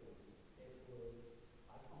still deformed. It was,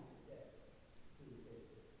 I conquered death through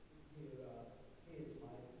this. Here's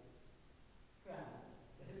my crown that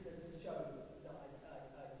shows that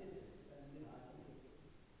I did this. And, I think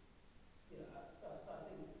it, so I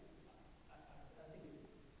think, I think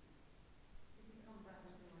it's... If you come back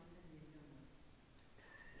and be like 10 years younger.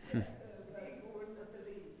 People wouldn't have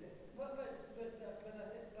believed it. But I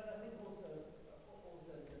think also that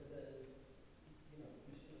there's, we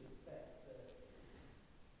should expect that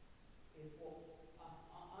if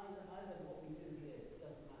either what we do here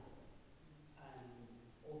doesn't matter, and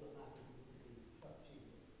all that matters is that we trust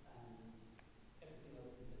Jesus, and everything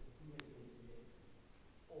else is really insignificant,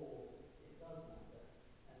 or it does matter,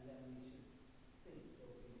 and then we should think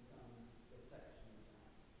there'll be some reflection of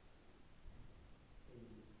that in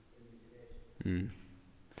the new creation.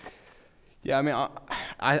 Yeah, I mean,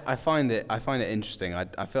 I find it interesting.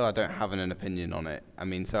 I feel I don't have an opinion on it. I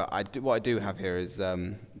mean, so what I do have here is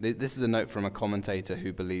this is a note from a commentator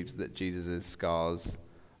who believes that Jesus' scars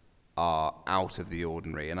are out of the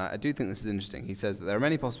ordinary, and I do think this is interesting. He says that there are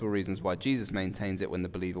many possible reasons why Jesus maintains it when the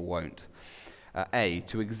believer won't. A,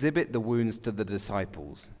 to exhibit the wounds to the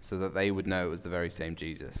disciples so that they would know it was the very same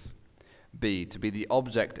Jesus. B, to be the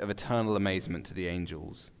object of eternal amazement to the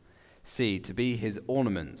angels. C, to be his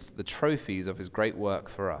ornaments, the trophies of his great work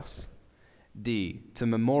for us. D, to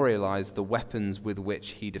memorialize the weapons with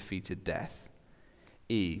which he defeated death.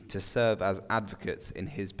 E, to serve as advocates in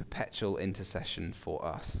his perpetual intercession for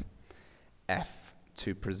us. F,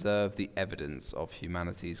 to preserve the evidence of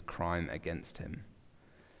humanity's crime against him.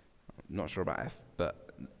 I'm not sure about F, but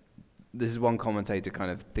this is one commentator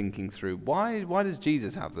kind of thinking through why does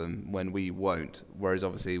Jesus have them when we won't? Whereas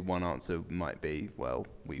obviously one answer might be, well,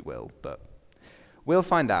 we will, but we'll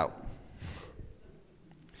find out.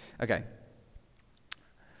 Okay.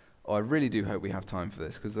 Oh, I really do hope we have time for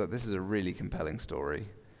this, because this is a really compelling story.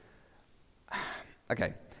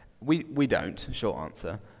 Okay, we don't, short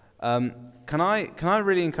answer. Can I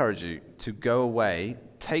really encourage you to go away,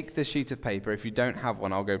 take this sheet of paper. If you don't have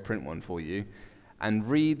one, I'll go print one for you, and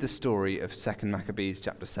read the story of 2 Maccabees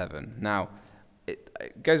chapter 7. Now,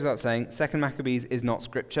 it goes without saying, 2 Maccabees is not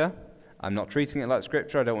scripture. I'm not treating it like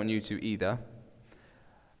scripture. I don't want you to either.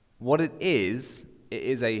 What it is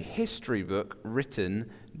a history book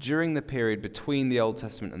written during the period between the Old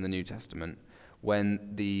Testament and the New Testament,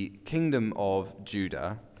 when the kingdom of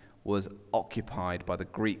Judah was occupied by the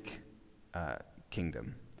Greek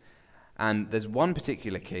kingdom. And there's one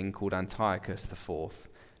particular king called Antiochus IV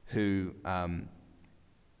who, to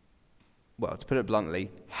put it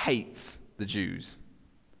bluntly, hates the Jews.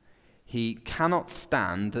 He cannot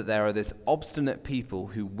stand that there are this obstinate people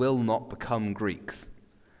who will not become Greeks.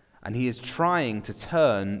 And he is trying to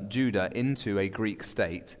turn Judah into a Greek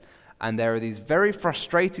state. And there are these very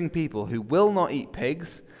frustrating people who will not eat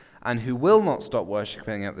pigs, and who will not stop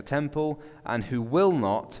worshipping at the temple, and who will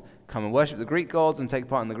not come and worship the Greek gods and take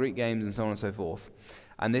part in the Greek games and so on and so forth.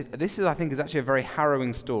 And this is, I think, is actually a very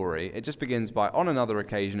harrowing story. It just begins by, on another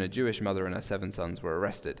occasion, a Jewish mother and her 7 sons were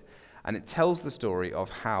arrested. And it tells the story of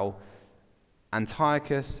how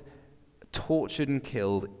Antiochus tortured and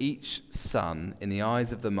killed each son in the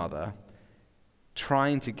eyes of the mother,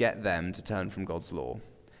 trying to get them to turn from God's law.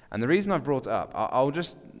 And the reason I've brought it up, I'll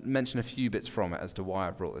just mention a few bits from it as to why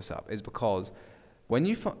I've brought this up, is because when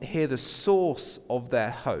you hear the source of their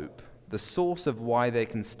hope, the source of why they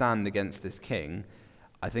can stand against this king,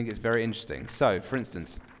 I think it's very interesting. So, for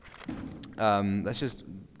instance, let's just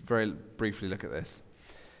very briefly look at this.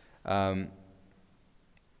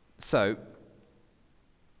 So,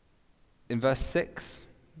 in verse 6,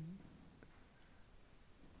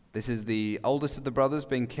 this is the oldest of the brothers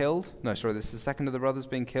being killed. This is the second of the brothers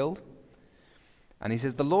being killed. And he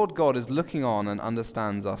says, "The Lord God is looking on and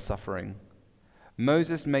understands our suffering.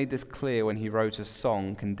 Moses made this clear when he wrote a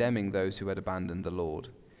song condemning those who had abandoned the Lord.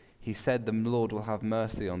 He said the Lord will have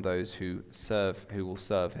mercy on those who will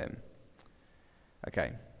serve him."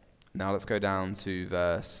 Okay, now let's go down to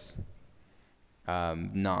verse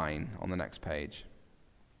 9 on the next page.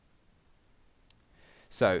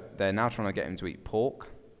 So they're now trying to get him to eat pork.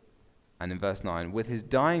 And in verse 9, with his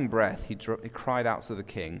dying breath, he cried out to the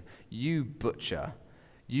king, "You butcher,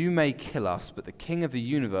 you may kill us, but the King of the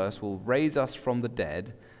universe will raise us from the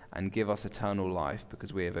dead and give us eternal life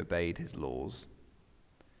because we have obeyed his laws."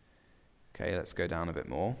 Okay, let's go down a bit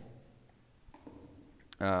more.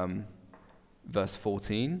 Verse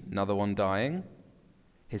 14, another one dying.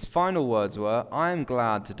 His final words were, "I am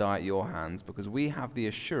glad to die at your hands because we have the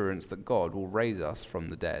assurance that God will raise us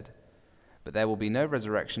from the dead. But there will be no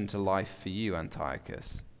resurrection to life for you,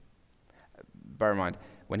 Antiochus." Bear in mind,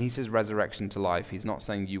 when he says resurrection to life, he's not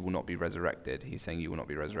saying you will not be resurrected. He's saying you will not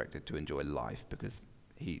be resurrected to enjoy life, because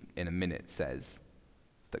he, in a minute, says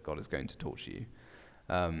that God is going to torture you.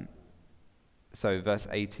 So verse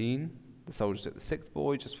 18, the soldier took the sixth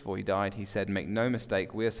boy just before he died. He said, "Make no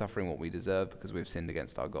mistake, we are suffering what we deserve because we have sinned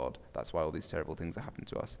against our God. That's why all these terrible things are happening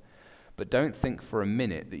to us. But don't think for a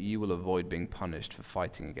minute that you will avoid being punished for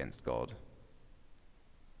fighting against God."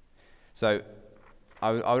 So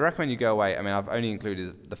I would recommend you go away. I mean, I've only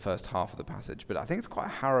included the first half of the passage, but I think it's quite a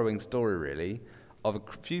harrowing story, really, of a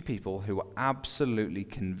few people who were absolutely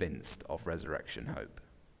convinced of resurrection hope,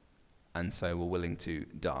 and so were willing to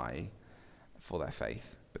die for their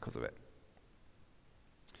faith because of it.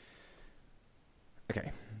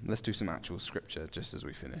 Okay, let's do some actual scripture just as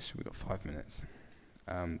we finish. We've got 5 minutes.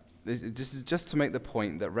 This is just to make the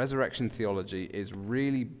point that resurrection theology is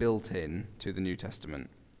really built in to the New Testament.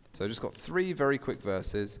 So I've just got 3 very quick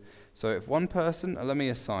verses. So if one person, let me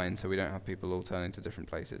assign so we don't have people all turning to different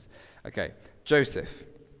places. Okay, Joseph,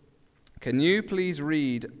 can you please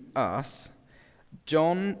read us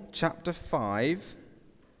John chapter 5,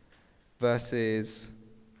 verses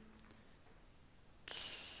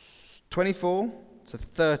 24 to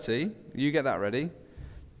 30. You get that ready.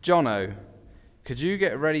 Jono, could you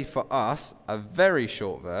get ready for us a very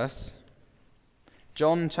short verse?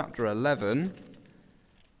 John chapter 11,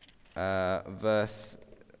 verse,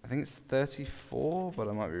 I think it's 34, but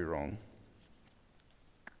I might be wrong.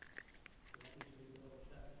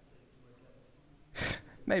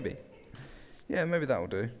 Maybe. Yeah, maybe that will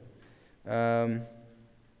do.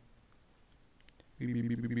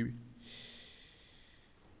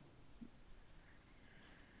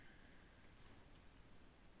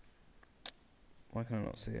 Why can I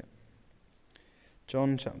not see it?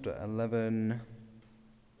 John chapter 11.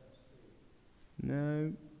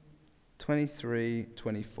 No. 23,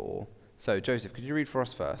 24. So, Joseph, could you read for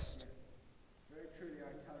us first? Very truly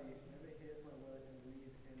I tell you, whoever hears my word and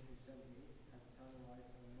believes him who sent me has eternal life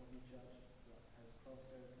and will not be judged, but has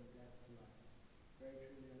crossed over from death to life.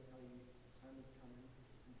 Very truly I tell you, the time is coming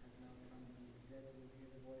and has now come when the dead will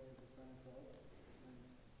hear the voice of the Son of God,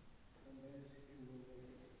 and those who will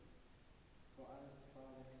live. For as the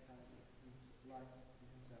Father has life in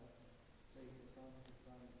himself, so he has granted the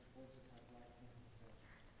Son also to have life in himself.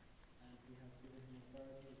 And he has given him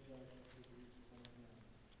authority to judge because he is the Son of Man.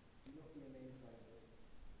 Do not be amazed by this,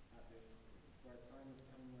 for a time is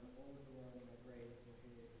coming when all who are in their graves will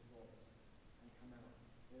hear his voice and come out.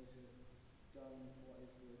 Those who have done what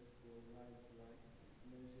is good will rise to life,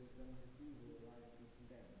 and those who have done what is evil will rise to be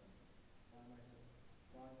condemned. By myself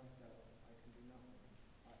I can do nothing.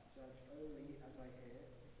 I judge only as I hear,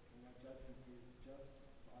 and my judgment is just,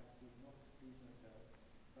 for I seek not to please myself,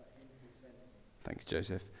 but him who sent me. Thank you,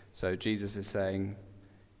 Joseph. So Jesus is saying,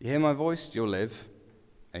 you hear my voice, you'll live.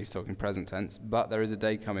 And he's talking present tense. But there is a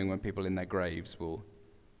day coming when people in their graves will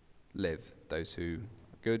live. Those who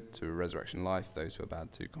are good to a resurrection life, those who are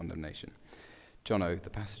bad to condemnation. Jono, the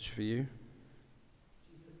passage for you.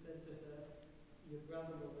 Jesus said to her, "Your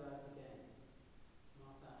brother will rise again."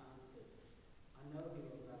 Martha answered, "I know he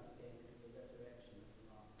will rise again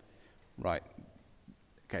right.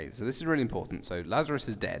 Okay, so this is really important. So Lazarus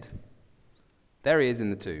is dead. There he is in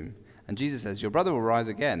the tomb. And Jesus says, your brother will rise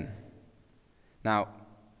again. Now,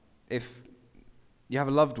 if you have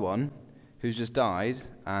a loved one who's just died,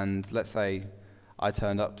 and let's say I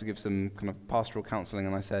turned up to give some kind of pastoral counseling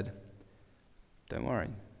and I said, don't worry,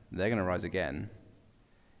 they're going to rise again.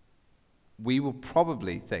 We will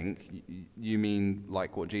probably think, you mean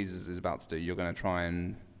like what Jesus is about to do, you're going to try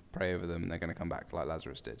and pray over them and they're going to come back like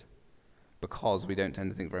Lazarus did. Because we don't tend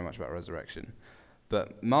to think very much about resurrection.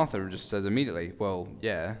 But Martha just says immediately, well,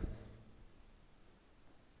 yeah,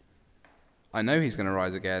 I know he's going to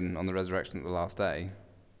rise again on the resurrection at the last day.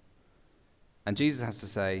 And Jesus has to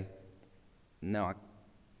say, no,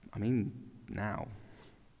 I mean now.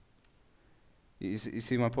 You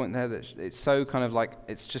see my point there? That it's so kind of like,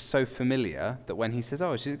 it's just so familiar that when he says,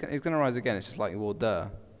 oh, he's going to rise again, it's just like, well, duh.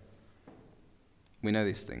 We know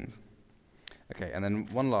these things. Okay, and then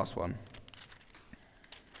one last one.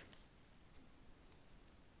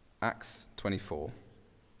 Acts 24.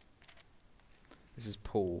 This is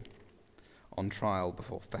Paul on trial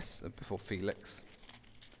before Felix.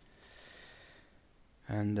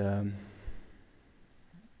 And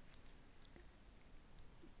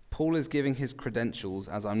Paul is giving his credentials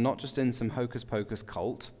as I'm not just in some hocus-pocus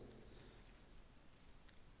cult.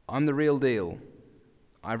 I'm the real deal.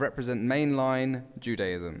 I represent mainline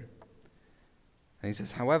Judaism. And he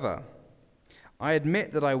says, however, I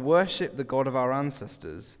admit that I worship the God of our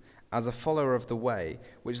ancestors as a follower of the way,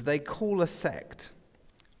 which they call a sect.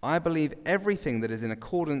 I believe everything that is in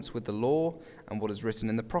accordance with the law and what is written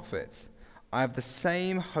in the prophets. I have the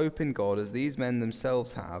same hope in God as these men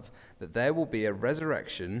themselves have, that there will be a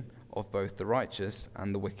resurrection of both the righteous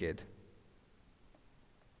and the wicked.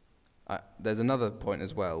 There's another point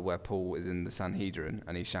as well where Paul is in the Sanhedrin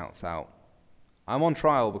and he shouts out, I'm on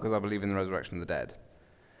trial because I believe in the resurrection of the dead.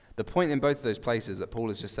 The point in both of those places that Paul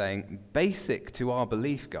is just saying, basic to our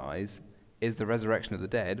belief, guys, is the resurrection of the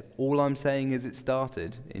dead. All I'm saying is it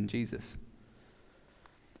started in Jesus.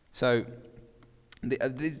 So,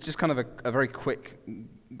 just kind of a very quick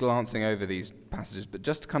glancing over these passages, but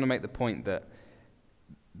just to kind of make the point that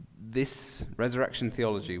this resurrection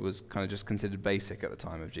theology was kind of just considered basic at the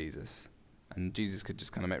time of Jesus. And Jesus could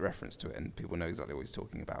just kind of make reference to it, and people know exactly what he's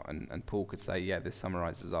talking about. And Paul could say, yeah, this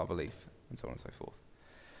summarizes our belief, and so on and so forth.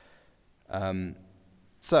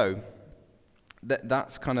 So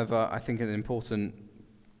that's kind of, I think, an important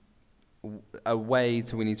a way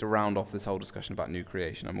we need to round off this whole discussion about new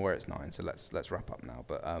creation. I'm aware it's 9, so let's wrap up now.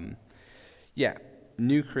 But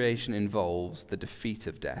new creation involves the defeat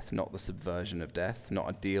of death, not the subversion of death, not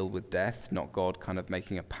a deal with death, not God kind of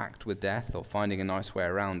making a pact with death or finding a nice way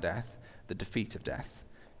around death, the defeat of death.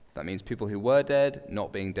 That means people who were dead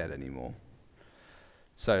not being dead anymore.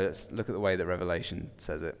 So let's look at the way that Revelation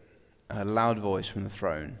says it. A loud voice from the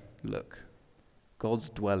throne, look, God's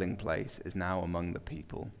dwelling place is now among the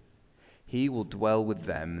people. He will dwell with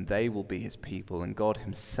them, and they will be his people, and God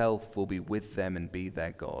himself will be with them and be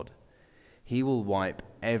their God. He will wipe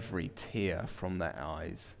every tear from their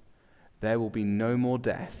eyes. There will be no more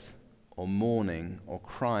death, or mourning, or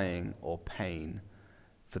crying, or pain,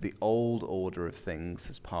 for the old order of things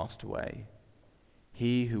has passed away.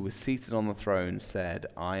 He who was seated on the throne said,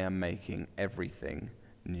 I am making everything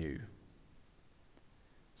new.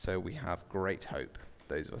 So we have great hope,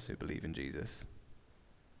 those of us who believe in Jesus.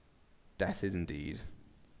 Death is indeed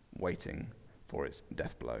waiting for its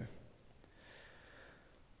death blow.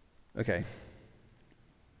 Okay,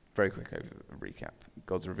 very quick recap.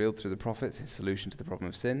 God's revealed through the prophets his solution to the problem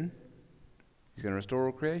of sin. He's going to restore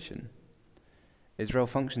all creation. Israel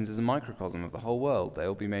functions as a microcosm of the whole world. They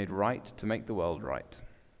will be made right to make the world right.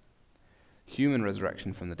 Human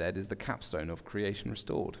resurrection from the dead is the capstone of creation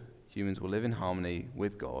restored. Humans will live in harmony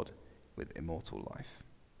with God, with immortal life.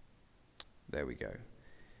 There we go.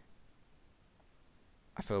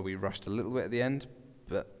 I feel we rushed a little bit at the end,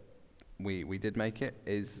 but we did make it.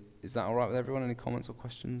 Is that all right with everyone? Any comments or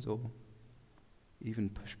questions or even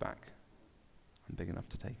pushback? I'm big enough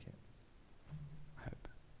to take it, I hope.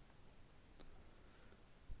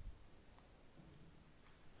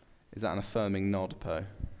 Is that an affirming nod, Poe?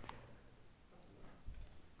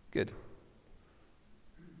 Good.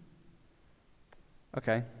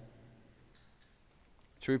 Okay.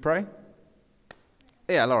 Should we pray?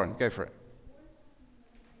 Yeah, Lauren, go for it.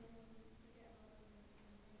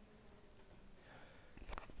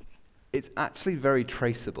 It's actually very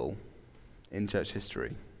traceable in church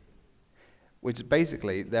history, which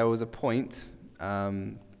basically there was a point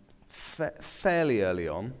fairly early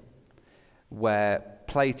on where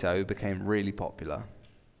Plato became really popular,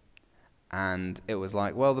 And it was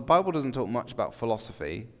like, well, the Bible doesn't talk much about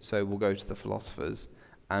philosophy, so we'll go to the philosophers.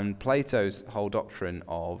 And Plato's whole doctrine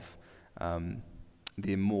of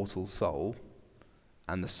the immortal soul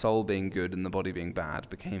and the soul being good and the body being bad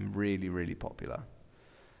became really, really popular.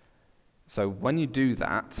 So when you do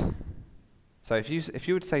that, so if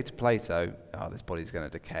you would say to Plato, oh, this body's going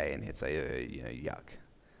to decay, and he'd say, yuck.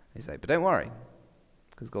 He'd say, but don't worry,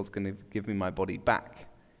 because God's going to give me my body back.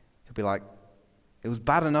 He'll be like, it was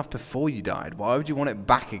bad enough before you died. Why would you want it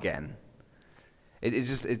back again? It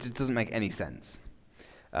just doesn't make any sense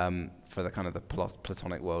for the kind of the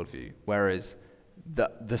Platonic worldview. Whereas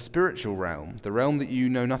the spiritual realm, the realm that you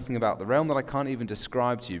know nothing about, the realm that I can't even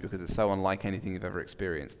describe to you because it's so unlike anything you've ever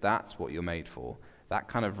experienced, that's what you're made for. That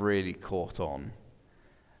kind of really caught on.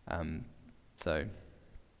 So,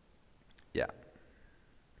 yeah,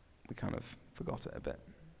 we kind of forgot it a bit.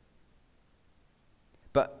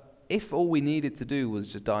 But if all we needed to do was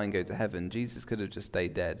just die and go to heaven, Jesus could have just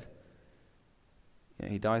stayed dead.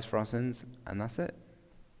 He dies for our sins, and that's it.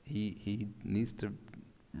 He needs to.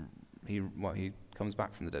 He comes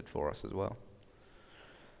back from the dead for us as well.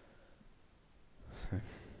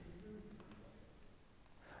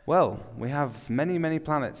 Well, we have many, many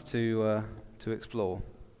planets to explore.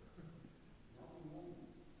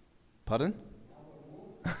 Pardon?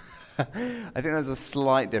 I think there's a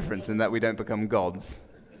slight difference in that we don't become gods.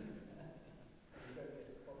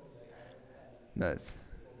 No,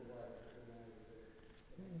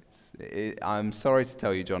 I'm sorry to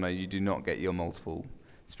tell you, Jono, you do not get your multiple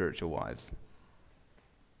spiritual wives.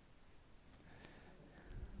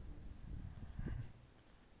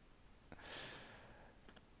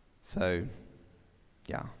 So,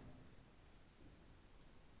 yeah.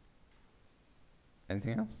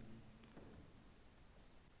 Anything else?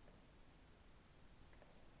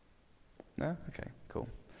 No? Okay, cool.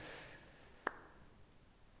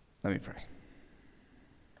 Let me pray.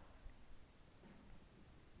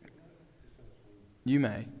 You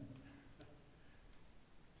may.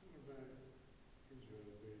 Talking about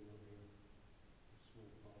Israel being like a small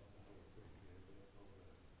part of the whole thing here,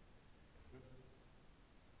 but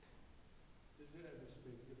does it ever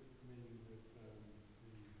mean with the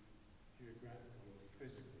geographical or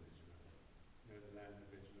physical Israel, the land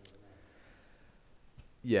of Israel now?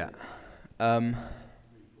 Yeah.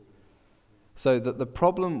 So the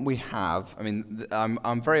problem we have,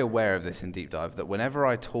 I'm very aware of this in Deep Dive, that whenever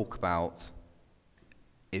I talk about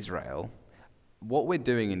Israel, what we're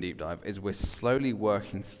doing in Deep Dive is we're slowly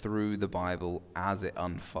working through the Bible as it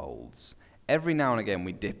unfolds. Every now and again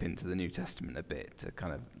we dip into the New Testament a bit to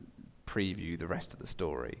kind of preview the rest of the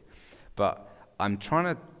story. But I'm trying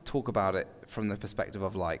to talk about it from the perspective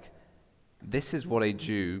of this is what a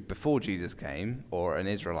Jew before Jesus came, or an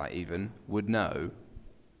Israelite even, would know.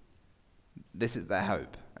 This is their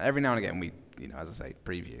hope. Every now and again we, as I say,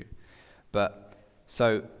 preview. But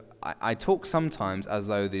so I talk sometimes as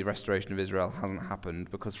though the restoration of Israel hasn't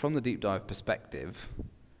happened, because from the Deep Dive perspective,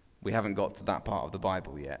 we haven't got to that part of the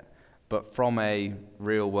Bible yet. But from a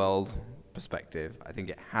real world perspective, I think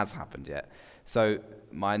it has happened yet. So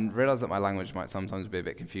I realize that my language might sometimes be a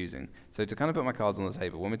bit confusing. So to kind of put my cards on the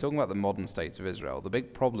table, when we're talking about the modern state of Israel, the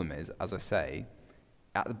big problem is, as I say,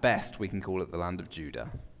 at the best we can call it the land of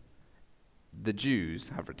Judah. The Jews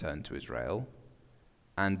have returned to Israel,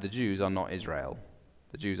 and the Jews are not Israel.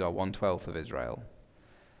 The Jews are 1/12 of Israel.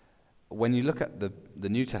 When you look at the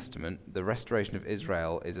New Testament, the restoration of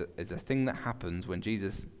Israel is a thing that happens when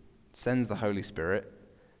Jesus sends the Holy Spirit.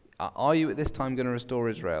 Are you at this time going to restore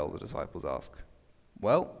Israel? The disciples ask.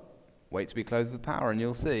 Well, wait to be clothed with power and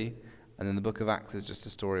you'll see. And then the book of Acts is just a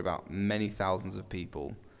story about many thousands of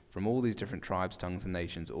people from all these different tribes, tongues, and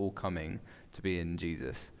nations all coming to be in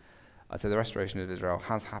Jesus. I'd say the restoration of Israel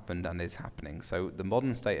has happened and is happening. So the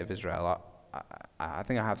modern state of Israel, I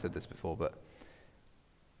think I have said this before, but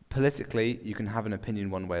politically you can have an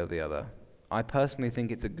opinion one way or the other. I personally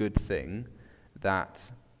think it's a good thing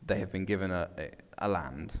that they have been given a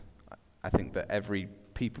land. I think that every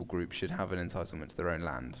people group should have an entitlement to their own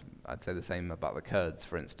land. I'd say the same about the Kurds,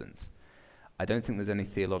 for instance. I don't think there's any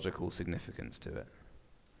theological significance to it.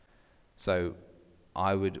 So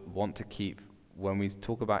I would want to keep, when we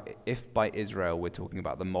talk about, if by Israel we're talking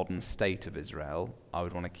about the modern state of Israel, I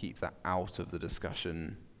would want to keep that out of the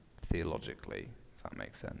discussion theologically, if that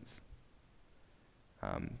makes sense.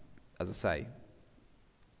 As I say,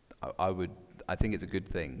 I think it's a good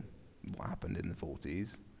thing what happened in the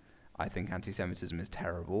 40s. I think anti-Semitism is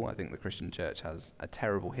terrible. I think the Christian church has a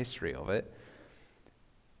terrible history of it.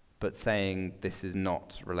 But saying this is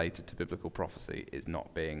not related to biblical prophecy is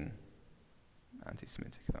not being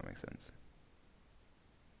anti-Semitic, if that makes sense.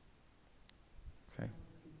 Okay.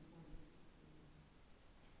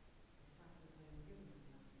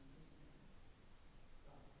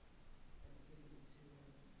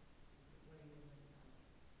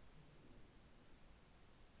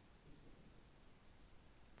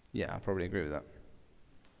 Yeah, I probably agree with that.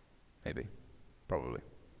 Maybe. Probably.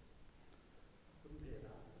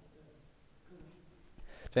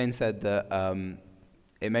 Jane said that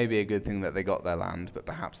it may be a good thing that they got their land, but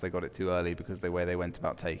perhaps they got it too early because the way they went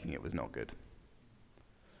about taking it was not good.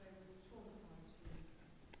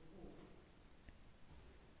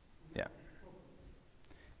 Yeah.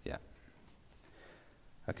 Yeah.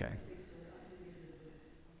 Okay.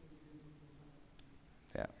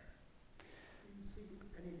 Yeah. Do you see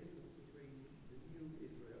any difference between the new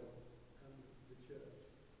Israel and the church?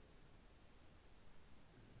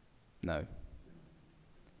 No.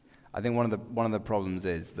 I think one of the problems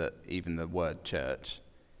is that even the word church,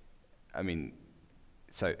 I mean,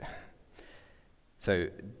 so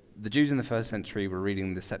the Jews in the first century were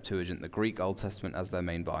reading the Septuagint, the Greek Old Testament, as their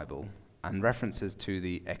main Bible, and references to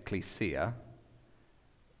the ecclesia,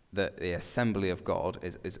 the assembly of God,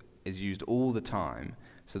 is used all the time,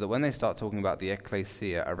 so that when they start talking about the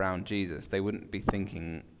ecclesia around Jesus, they wouldn't be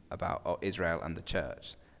thinking about Israel and the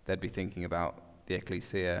church. They'd be thinking about the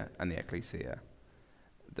ecclesia and the ecclesia.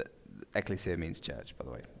 The ecclesia means church, by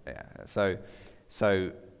the way. Yeah.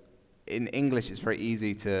 So in English, it's very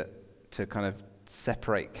easy to kind of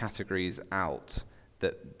separate categories out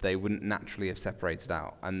that they wouldn't naturally have separated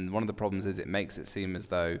out. And one of the problems is it makes it seem as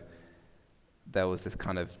though there was this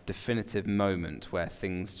kind of definitive moment where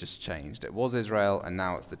things just changed. It was Israel, and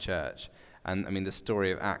now it's the church. And I mean, the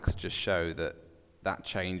story of Acts just show that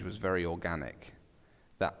change was very organic.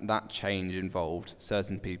 That change involved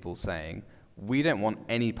certain people saying, we don't want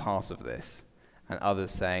any part of this, and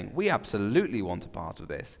others saying, we absolutely want a part of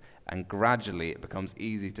this. And gradually it becomes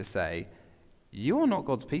easy to say, you are not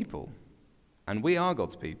God's people, and we are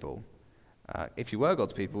God's people. If you were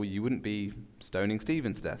God's people, you wouldn't be stoning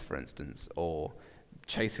Stephen to death, for instance, or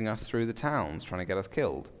chasing us through the towns, trying to get us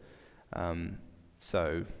killed.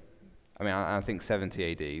 So, I mean, I think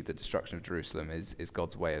 70 AD, the destruction of Jerusalem, is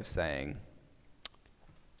God's way of saying,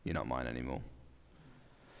 you're not mine anymore.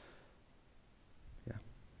 Yeah.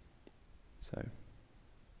 So,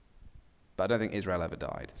 but I don't think Israel ever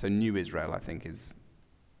died. So new Israel, I think, is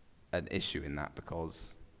an issue in that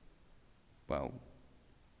because, well,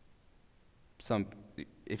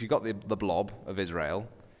 if you've got the blob of Israel,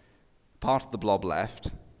 part of the blob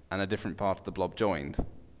left and a different part of the blob joined.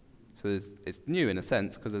 So it's new in a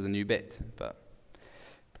sense because there's a new bit, but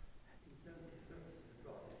In terms of the purposes of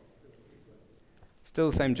God, it's still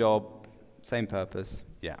the same job, same purpose.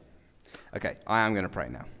 Yeah. Okay, I am going to pray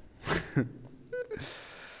now.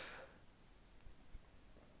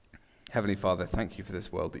 Heavenly Father, thank you for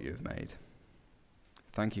this world that you have made.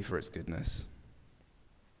 Thank you for its goodness.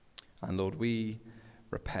 And Lord, we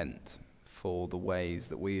repent for the ways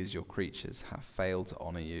that we as your creatures have failed to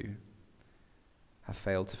honor you, have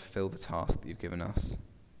failed to fulfill the task that you've given us.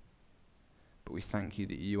 But we thank you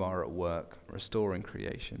that you are at work restoring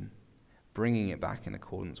creation, bringing it back in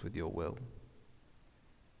accordance with your will.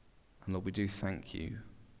 And Lord, we do thank you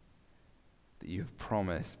that you have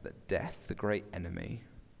promised that death, the great enemy,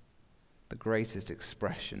 the greatest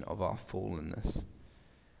expression of our fallenness,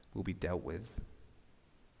 will be dealt with.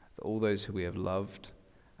 That all those who we have loved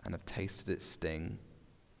and have tasted its sting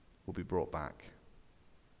will be brought back.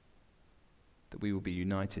 That we will be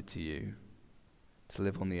united to you to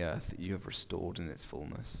live on the earth that you have restored in its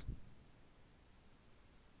fullness.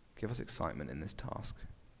 Give us excitement in this task.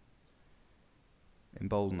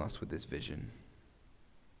 Embolden us with this vision.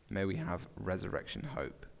 May we have resurrection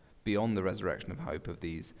hope, beyond the resurrection of hope of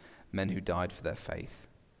these men who died for their faith,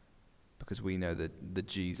 because we know that the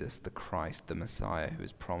Jesus, the Christ, the Messiah who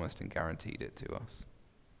has promised and guaranteed it to us.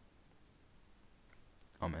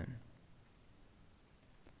 Amen.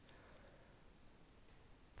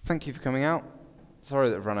 Thank you for coming out. Sorry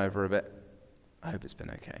that I've run over a bit. I hope it's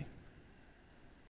been okay.